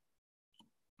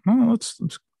 Oh, let's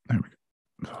there we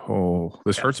go. Oh,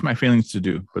 this hurts my feelings to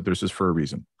do, but this is for a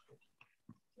reason.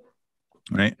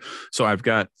 Right? So I've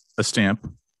got a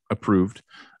stamp approved.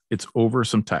 It's over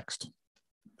some text.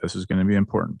 This is going to be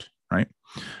important, right?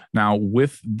 Now,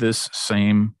 with this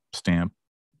same stamp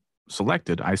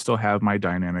selected, I still have my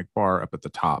dynamic bar up at the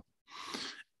top,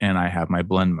 and I have my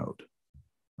blend mode,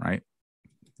 right?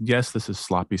 Yes, this is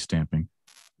sloppy stamping.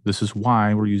 This is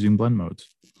why we're using blend modes.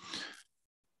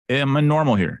 I'm in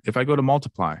normal here. If I go to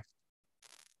multiply,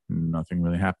 nothing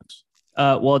really happens.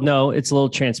 Well, no, it's a little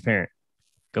transparent.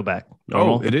 Go back.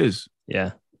 Normal. Oh, it is.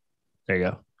 Yeah. There you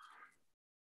go.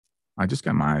 I just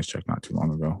got my eyes checked not too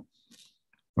long ago.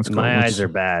 My eyes are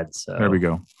bad. So there we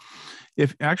go.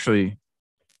 If actually,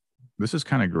 this is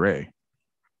kind of gray,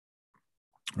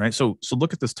 right? So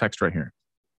look at this text right here.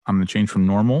 I'm going to change from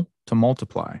normal to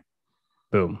multiply.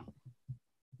 Boom.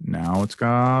 Now it's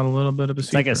got a little bit of a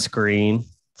It's like a screen.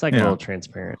 It's like a little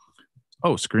transparent.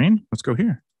 Oh, screen? Let's go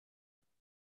here.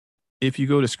 If you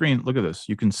go to screen, look at this.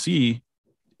 You can see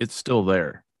it's still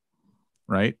there,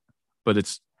 right? But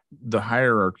it's the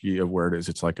hierarchy of where it is.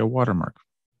 It's like a watermark.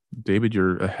 David,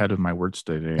 you're ahead of my words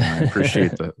today, and I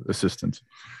appreciate the assistance.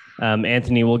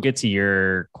 Anthony, we'll get to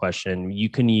your question. You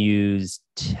can use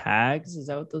tags. Is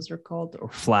that what those are called? Or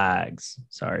flags?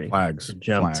 Sorry. Flags.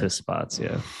 Jump to spots.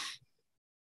 Yeah.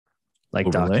 Like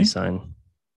overlay? DocuSign.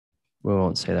 We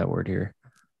won't say that word here.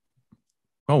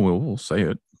 Oh, we'll say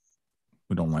it.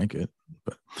 We don't like it,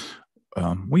 but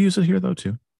we use it here though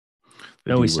too.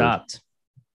 No, we stopped.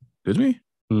 Did we?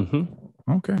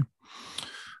 Mm-hmm. Okay.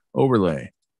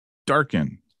 Overlay.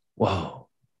 Darken. Whoa.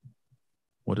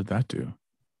 What did that do?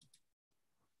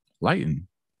 Lighten.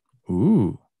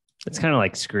 Ooh. It's kind of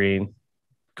like screen.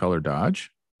 Color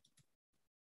dodge.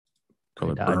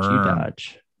 Color dodge, burn. you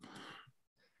dodge.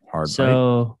 Hard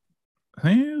so,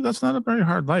 light. Hey, that's not a very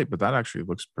hard light, but that actually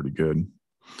looks pretty good.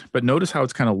 But notice how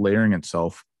it's kind of layering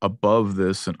itself above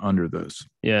this and under this.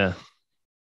 Yeah.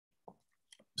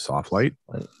 Soft light.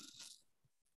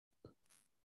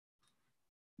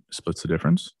 Splits the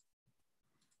difference.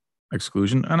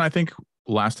 Exclusion. And I think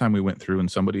last time we went through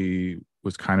and somebody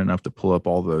was kind enough to pull up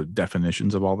all the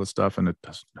definitions of all this stuff, and it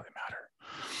doesn't really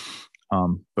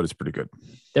matter. But it's pretty good.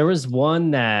 There was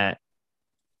one that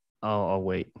I'll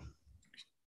wait.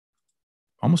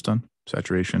 Almost done.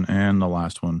 Saturation. And the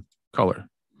last one, color.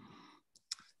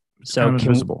 It's so kind of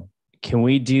invisible. Can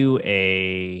we do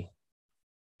a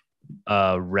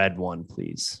red one,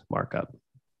 please? Markup.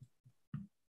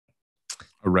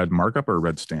 A red markup or a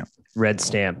red stamp? Red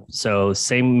stamp. So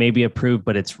same, maybe approved,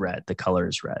 but it's red. The color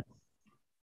is red.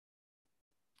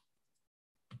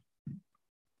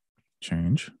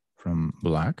 Change from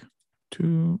black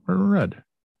to red.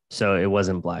 So it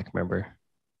wasn't black, remember?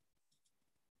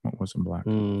 What wasn't black?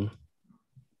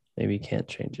 Maybe you can't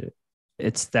change it.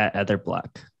 It's that other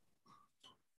black.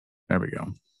 There we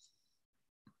go.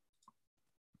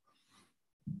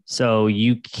 So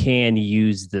you can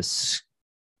use this.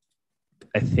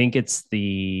 I think it's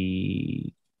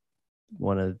the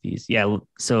one of these. Yeah.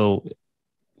 So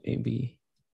maybe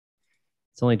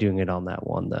it's only doing it on that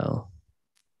one though.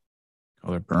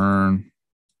 Color burn.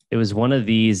 It was one of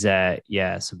these that,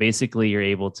 yeah. So basically you're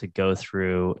able to go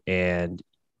through and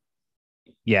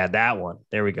that one.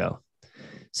 There we go.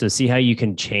 So see how you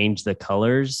can change the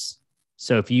colors.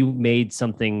 So if you made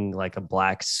something like a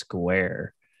black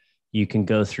square, you can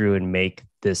go through and make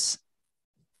this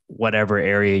whatever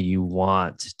area you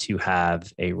want to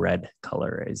have a red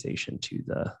colorization to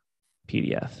the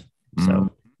PDF.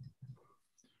 So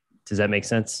does that make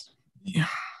sense? Yeah.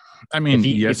 I mean,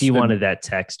 if you wanted that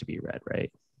text to be red,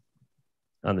 right?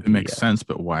 On the PDF. It makes sense,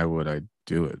 but why would I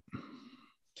do it?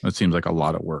 That seems like a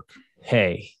lot of work.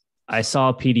 Hey, I saw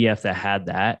a PDF that had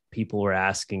that. People were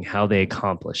asking how they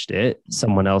accomplished it.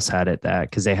 Someone else had it that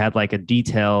because they had like a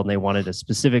detail and they wanted a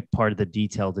specific part of the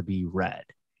detail to be red,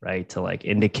 right? To like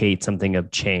indicate something of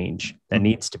change that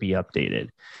needs to be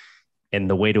updated. And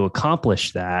the way to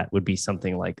accomplish that would be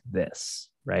something like this,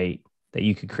 right? That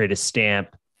you could create a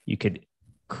stamp, you could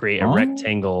create a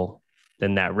rectangle,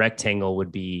 then that rectangle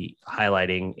would be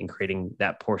highlighting and creating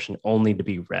that portion only to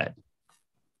be red.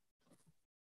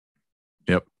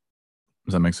 Yep.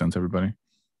 Does that make sense, everybody?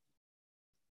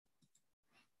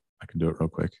 I can do it real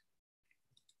quick.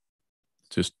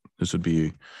 Just this would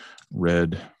be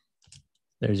red.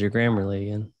 There's your Grammarly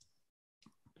again.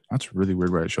 That's really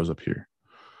weird where it shows up here.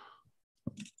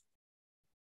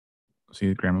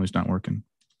 See, Grammarly's not working.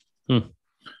 Red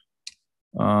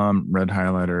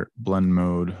highlighter, blend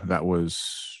mode. That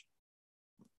was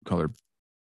color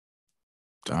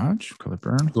dodge, color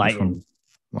burn, lighten.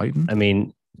 Lighten. I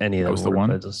mean, any of that them was the one.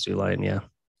 Let's do lighten, yeah.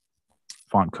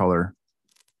 Font color,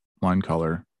 line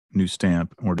color, new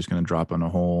stamp. And we're just going to drop in a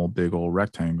whole big old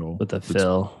rectangle with a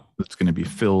fill. That's going to be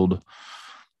filled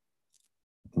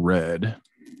red.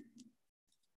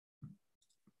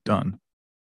 Done.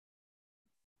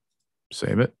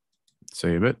 Save it.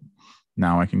 Save it.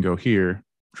 Now I can go here,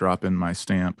 drop in my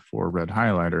stamp for red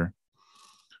highlighter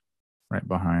right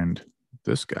behind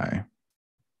this guy.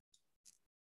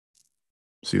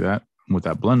 See that? With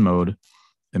that blend mode,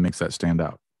 it makes that stand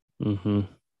out.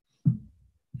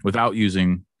 Without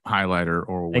using highlighter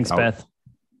or Thanks, Beth.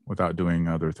 Without doing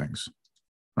other things,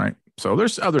 right? So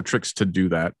there's other tricks to do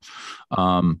that.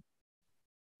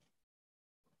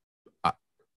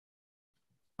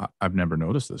 I've never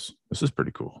noticed this. This is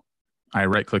pretty cool. I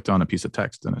right-clicked on a piece of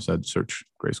text and it said search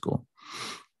grayscale.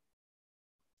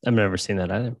 I've never seen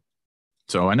that either.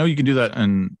 So I know you can do that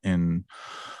in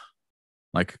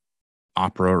like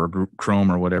Opera or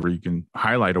Chrome or whatever. You can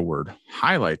highlight a word,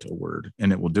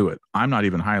 and it will do it. I'm not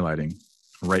even highlighting.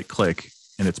 Right-click,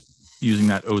 and it's using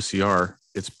that OCR.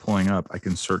 It's pulling up. I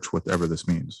can search whatever this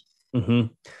means.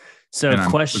 So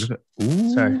question.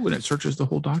 Sorry. And it searches the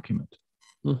whole document.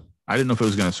 I didn't know if it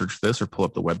was going to search this or pull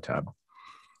up the web tab.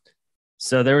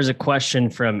 So there was a question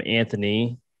from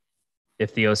Anthony,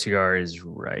 if the OCR is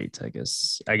right, I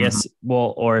guess,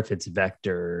 well, or if it's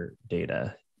vector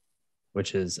data,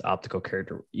 which is optical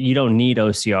character. You don't need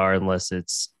OCR unless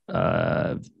it's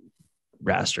raster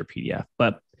PDF.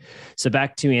 But so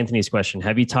back to Anthony's question.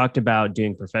 Have you talked about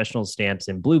doing professional stamps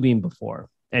in Bluebeam before?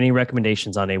 Any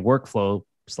recommendations on a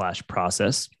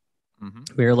workflow/process?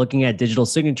 We are looking at digital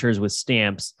signatures with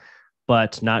stamps,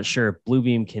 but not sure if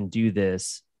Bluebeam can do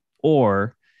this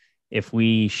or if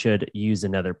we should use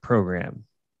another program.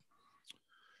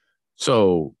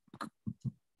 So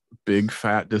big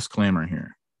fat disclaimer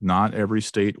here. Not every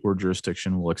state or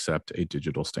jurisdiction will accept a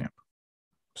digital stamp.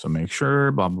 So make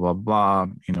sure, blah, blah, blah,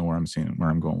 you know where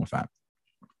I'm going with that.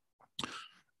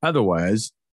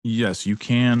 Otherwise, yes, you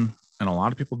can, and a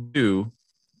lot of people do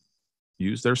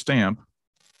use their stamp,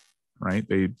 right?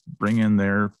 They bring in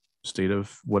their state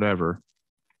of whatever.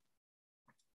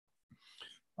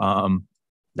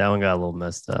 That one got a little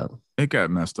messed up. It got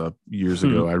messed up years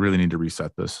ago. I really need to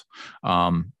reset this.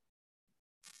 Because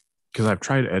I've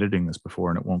tried editing this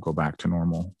before and it won't go back to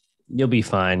normal. You'll be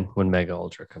fine when Mega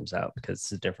Ultra comes out because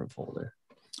it's a different folder.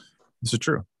 This is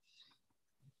true.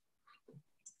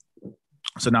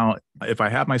 So now if I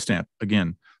have my stamp,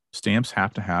 again, stamps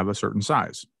have to have a certain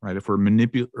size, right? If we're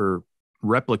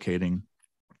replicating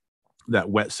that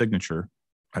wet signature,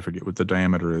 I forget what the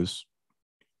diameter is,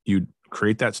 you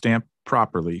create that stamp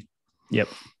properly. Yep.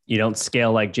 You don't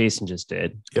scale like Jason just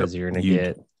did because you're going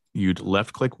to you'd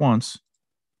left click once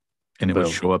and it would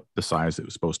show up the size it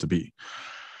was supposed to be.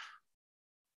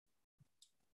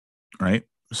 Right.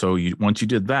 So once you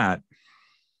did that,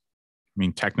 I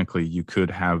mean, technically you could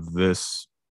have this,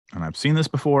 and I've seen this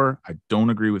before. I don't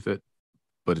agree with it,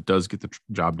 but it does get the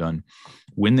job done.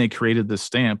 When they created this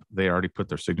stamp, they already put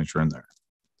their signature in there.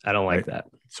 I don't like that.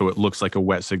 So it looks like a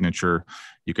wet signature.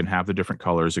 You can have the different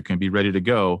colors. It can be ready to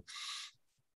go.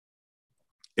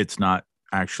 It's not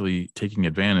actually taking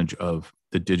advantage of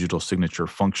the digital signature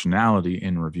functionality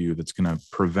in Revu that's going to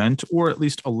prevent or at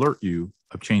least alert you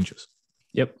of changes.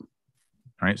 Yep.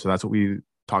 All right. So that's what we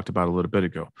talked about a little bit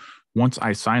ago. Once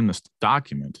I sign this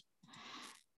document,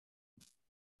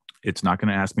 it's not going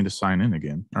to ask me to sign in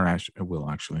again, or actually, it will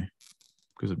actually,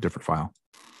 because of a different file.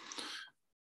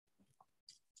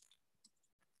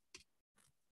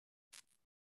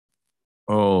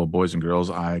 Oh, boys and girls,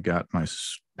 I got my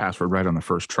password right on the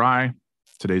first try.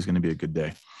 Today's going to be a good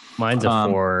day. Mine's a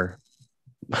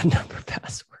 4-number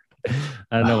password.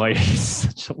 I don't know why you're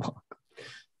such a long.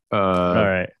 All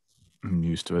right. I'm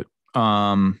used to it.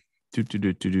 And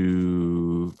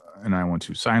I want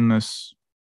to sign this.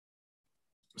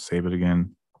 Save it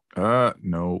again.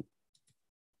 No.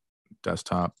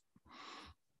 Desktop.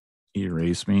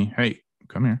 Erase me. Hey,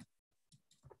 come here.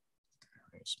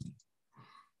 Erase me.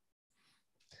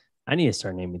 I need to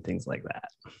start naming things like that.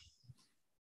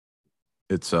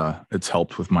 It's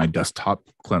helped with my desktop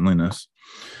cleanliness.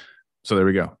 So there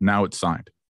we go. Now it's signed.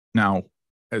 Now,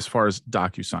 as far as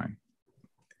DocuSign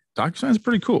is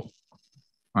pretty cool.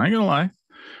 I ain't gonna lie.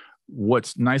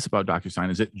 What's nice about DocuSign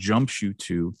is it jumps you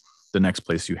to the next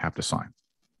place you have to sign,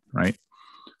 right?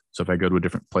 So if I go to a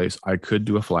different place, I could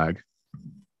do a flag,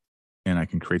 and I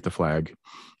can create the flag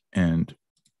and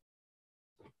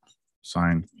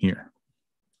sign here,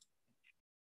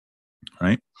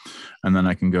 right? And then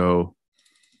I can go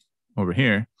over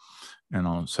here and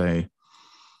I'll say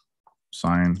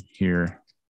sign here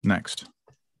next,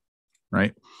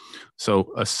 right?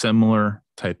 So a similar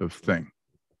type of thing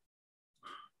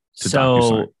to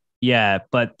DocuSign. Yeah,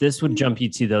 but this would jump you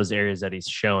to those areas that he's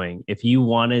showing. If you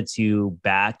wanted to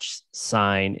batch,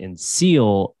 sign, and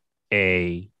seal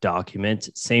a document,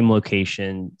 same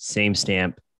location, same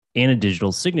stamp, and a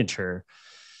digital signature,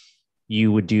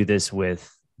 you would do this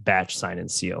with batch, sign,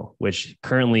 and seal, which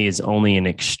currently is only an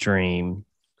extreme.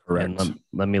 Correct. And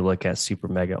let me look at Super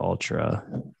Mega Ultra.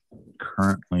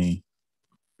 Currently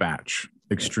batch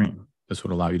extreme. This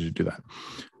would allow you to do that.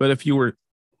 But if you were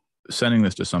sending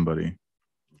this to somebody,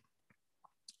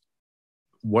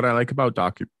 what I like about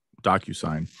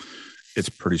DocuSign, it's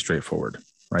pretty straightforward,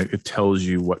 right? It tells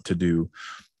you what to do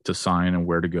to sign and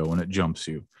where to go, and it jumps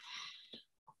you.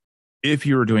 If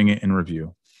you were doing it in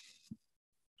Revu,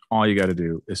 all you got to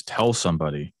do is tell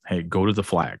somebody, hey, go to the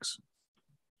flags,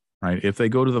 right? If they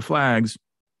go to the flags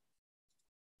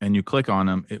and you click on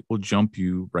them, it will jump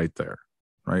you right there,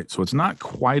 right? So it's not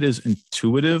quite as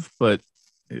intuitive, but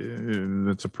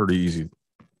it's a pretty easy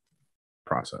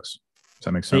process. Does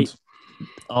that make sense?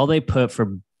 All they put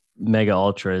for Mega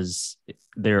Ultras,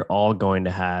 they're all going to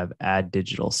have add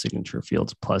digital signature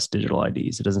fields plus digital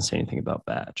IDs. It doesn't say anything about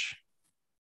batch.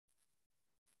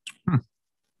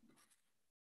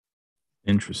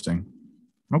 Interesting.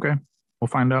 Okay. We'll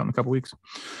find out in a couple weeks.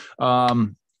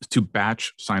 To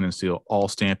batch, sign, and seal all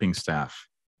stamping staff.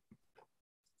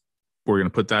 We're going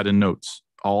to put that in notes.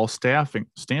 All stamping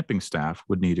staff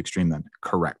would need Extreme then.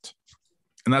 Correct.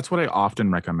 And that's what I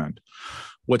often recommend.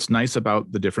 What's nice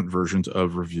about the different versions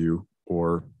of Revu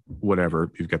or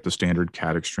whatever, you've got the standard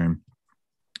CAD Extreme.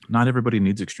 Not everybody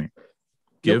needs Extreme.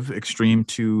 Give Extreme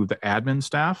to the admin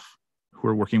staff who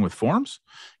are working with forms.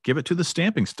 Give it to the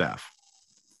stamping staff.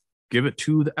 Give it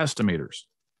to the estimators.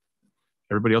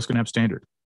 Everybody else can have standard.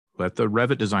 Let the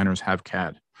Revit designers have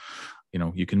CAD. You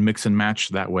know, you can mix and match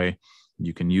that way.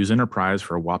 You can use Enterprise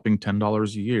for a whopping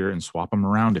 $10 a year and swap them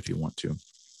around if you want to.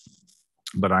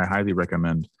 But I highly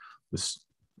recommend this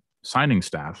signing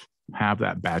staff have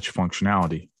that batch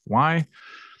functionality. Why?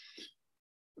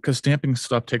 Because stamping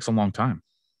stuff takes a long time.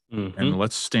 And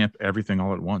let's stamp everything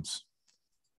all at once.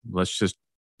 Let's just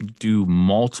do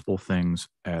multiple things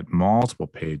at multiple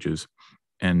pages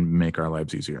and make our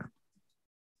lives easier.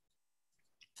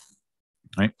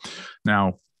 Right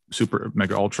now, Super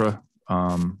Mega Ultra,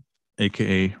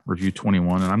 aka Revu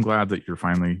 21, and I'm glad that you're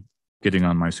finally getting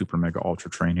on my Super Mega Ultra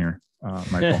train here,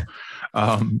 Michael.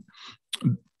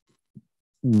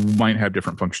 Might have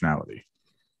different functionality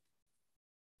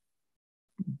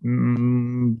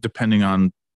depending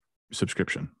on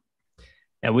subscription.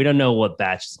 And we don't know what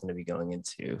batch is going to be going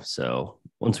into. So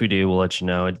once we do, we'll let you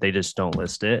know. They just don't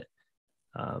list it.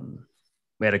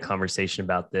 We had a conversation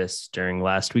about this during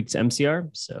last week's MCR.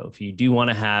 So if you do want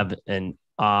to have an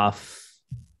off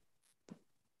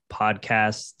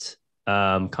podcast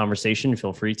conversation,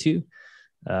 feel free to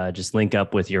just link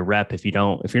up with your rep. If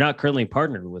you're not currently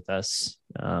partnered with us,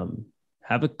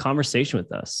 have a conversation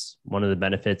with us. One of the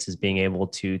benefits is being able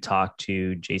to talk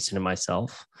to Jason and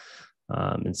myself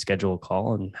and schedule a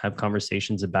call and have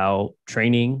conversations about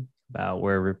training, about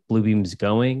where Bluebeam's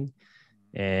going,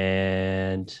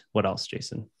 and what else,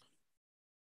 Jason?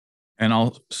 And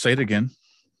I'll say it again.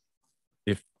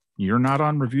 If you're not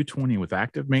on Revu 20 with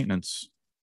active maintenance,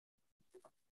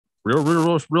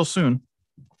 real soon,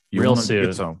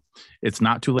 so it's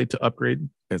not too late to upgrade.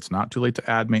 It's not too late to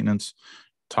add maintenance.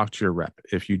 Talk to your rep.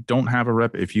 If you don't have a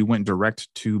rep, if you went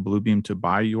direct to Bluebeam to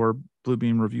buy your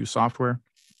Bluebeam Revu software,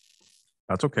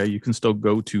 that's okay. You can still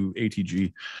go to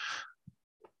ATG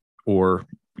or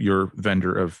your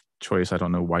vendor of choice. I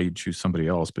don't know why you'd choose somebody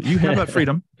else, but you have that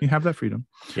freedom. You have that freedom.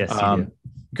 Yes, you do.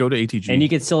 Go to ATG. And you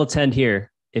can still attend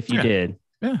here if you did.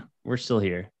 Yeah. We're still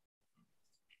here.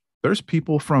 There's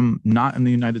people from not in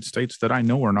the United States that I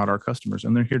know are not our customers,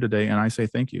 and they're here today. And I say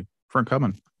thank you for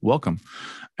coming. Welcome.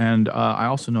 And I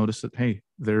also noticed that, hey,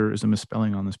 there is a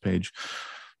misspelling on this page.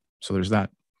 So there's that.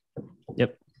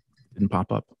 Yep. Didn't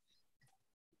pop up.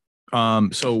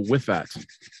 So with that,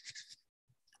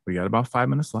 we got about 5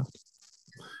 minutes left.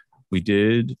 We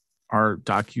did our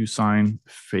DocuSign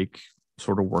fake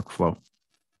sort of workflow,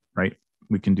 right?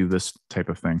 We can do this type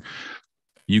of thing.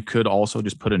 You could also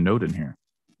just put a note in here,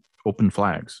 open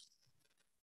flags,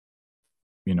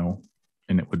 and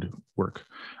it would work.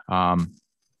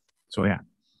 So yeah.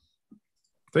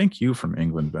 Thank you from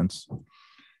England, Vince.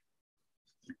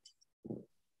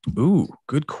 Ooh,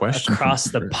 good question. Across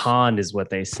the pond is what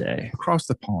they say. Across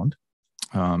the pond.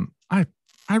 I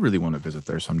really want to visit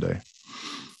there someday.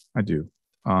 I do.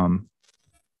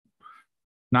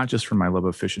 Not just for my love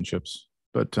of fish and chips,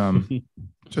 but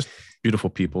just beautiful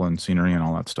people and scenery and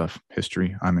all that stuff.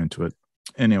 History. I'm into it.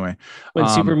 Anyway. When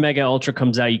Super Mega Ultra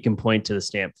comes out, you can point to the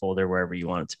stamp folder wherever you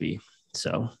want it to be.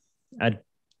 So I'd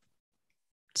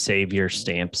save your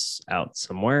stamps out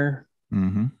somewhere.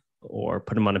 Mm-hmm. Or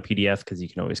put them on a PDF because you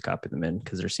can always copy them in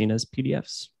because they're seen as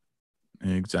PDFs.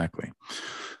 Exactly.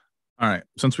 All right.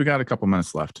 Since we got a couple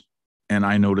minutes left, and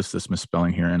I noticed this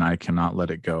misspelling here, and I cannot let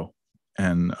it go.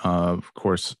 And of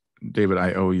course, David,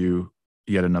 I owe you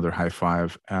yet another high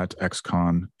five at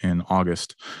XCon in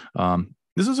August.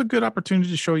 This is a good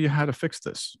opportunity to show you how to fix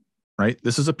this, right?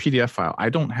 This is a PDF file. I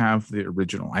don't have the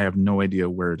original. I have no idea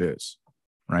where it is,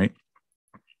 right?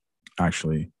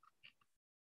 Actually,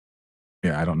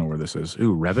 yeah, I don't know where this is.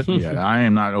 Ooh, Revit? Yeah, I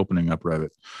am not opening up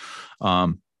Revit.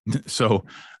 So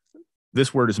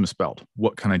this word is misspelled.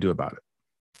 What can I do about it?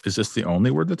 Is this the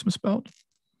only word that's misspelled?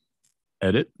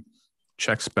 Edit,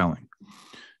 check spelling.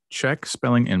 Check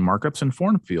spelling in markups and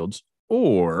form fields,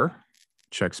 or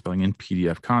check spelling in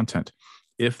PDF content.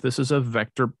 If this is a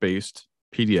vector-based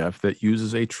PDF that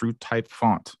uses a true type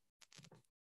font,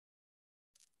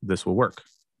 this will work.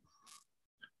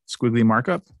 Squiggly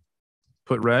markup,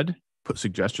 put red, put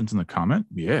suggestions in the comment.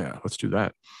 Yeah, let's do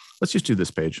that. Let's just do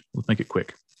this page. Let's make it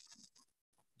quick.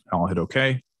 I'll hit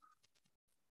OK.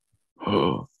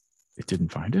 Oh, it didn't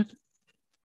find it?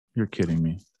 You're kidding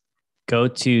me. Go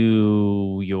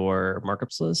to your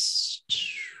markups list.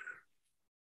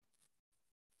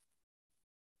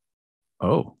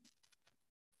 Oh,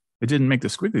 it didn't make the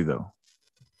squiggly though.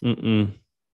 Mm-mm.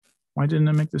 Why didn't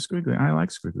it make the squiggly? I like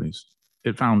squigglies.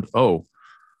 It found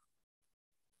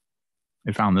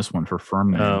this one for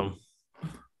firm name.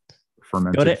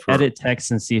 Fermented. Go to edit text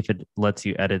and see if it lets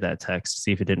you edit that text.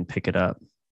 See if it didn't pick it up.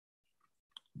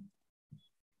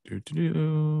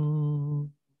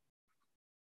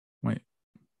 Wait.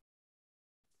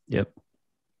 Yep.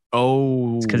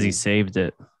 Oh. It's because he saved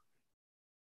it.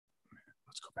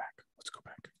 Let's go back.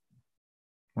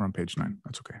 We're on page 9.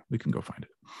 That's okay. We can go find it.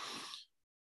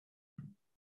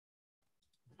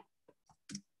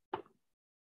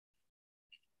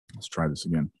 Let's try this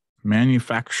again.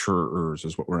 Manufacturers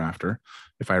is what we're after.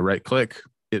 If I right click,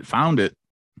 it found it.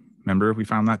 Remember, we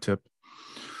found that tip.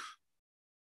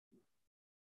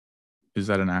 Is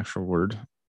that an actual word?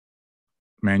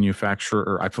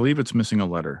 Manufacturer. I believe it's missing a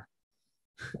letter.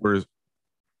 Whereas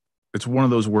it's one of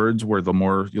those words where the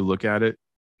more you look at it,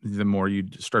 the more you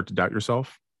start to doubt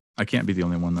yourself. I can't be the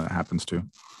only one that happens to.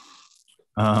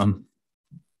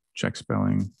 Check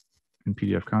spelling in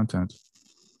PDF content.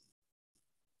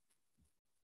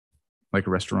 Like a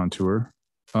restaurateur.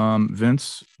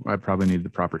 Vince, I probably need the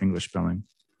proper English spelling.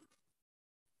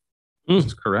 Is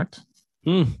this correct?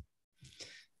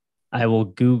 I will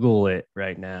Google it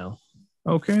right now.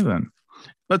 Okay, then.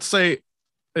 Let's say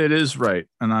it is right,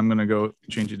 and I'm going to go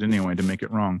change it anyway to make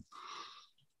it wrong.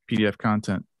 PDF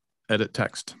content, edit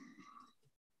text.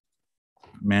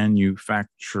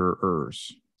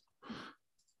 Manufacturers.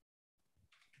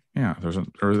 Yeah,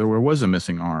 there was a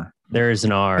missing R. There is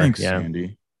an R. Thanks, yeah.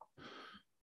 Sandy.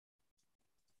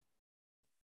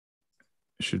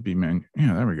 It should be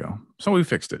yeah, there we go. So we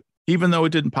fixed it. Even though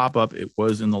it didn't pop up, it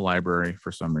was in the library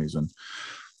for some reason.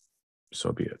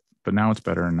 So be it. But now it's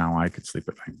better, and now I could sleep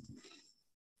at night.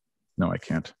 No, I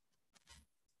can't.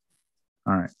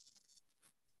 All right.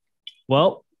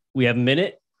 Well, we have a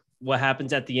minute. What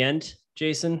happens at the end,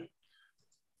 Jason?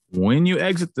 When you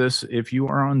exit this, if you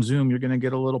are on Zoom, you're going to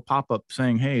get a little pop-up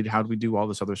saying, hey, how do we do all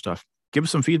this other stuff? Give us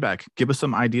some feedback. Give us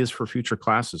some ideas for future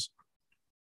classes.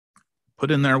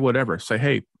 Put in there whatever. Say,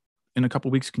 hey, in a couple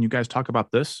of weeks, can you guys talk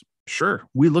about this? Sure.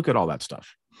 We look at all that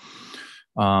stuff.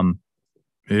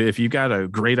 If you got a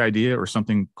great idea or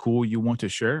something cool you want to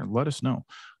share, let us know.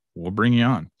 We'll bring you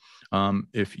on.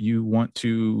 If you want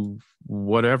to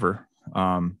whatever,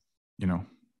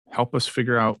 help us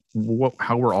figure out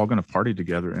how we're all going to party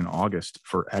together in August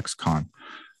for XCon.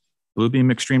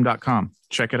 Bluebeamextreme.com.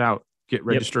 Check it out. Get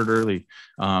registered early.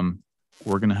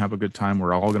 We're going to have a good time.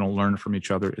 We're all going to learn from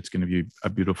each other. It's going to be a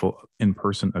beautiful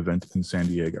in-person event in San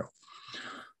Diego.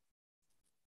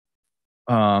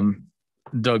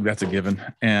 Doug, that's a given.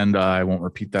 And I won't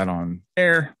repeat that on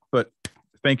air, but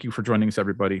thank you for joining us,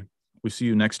 everybody. We see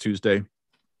you next Tuesday.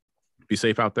 Be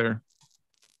safe out there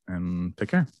and take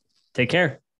care. Take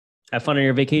care. Have fun on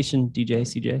your vacation, DJ,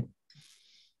 CJ.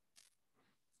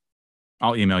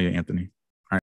 I'll email you, Anthony.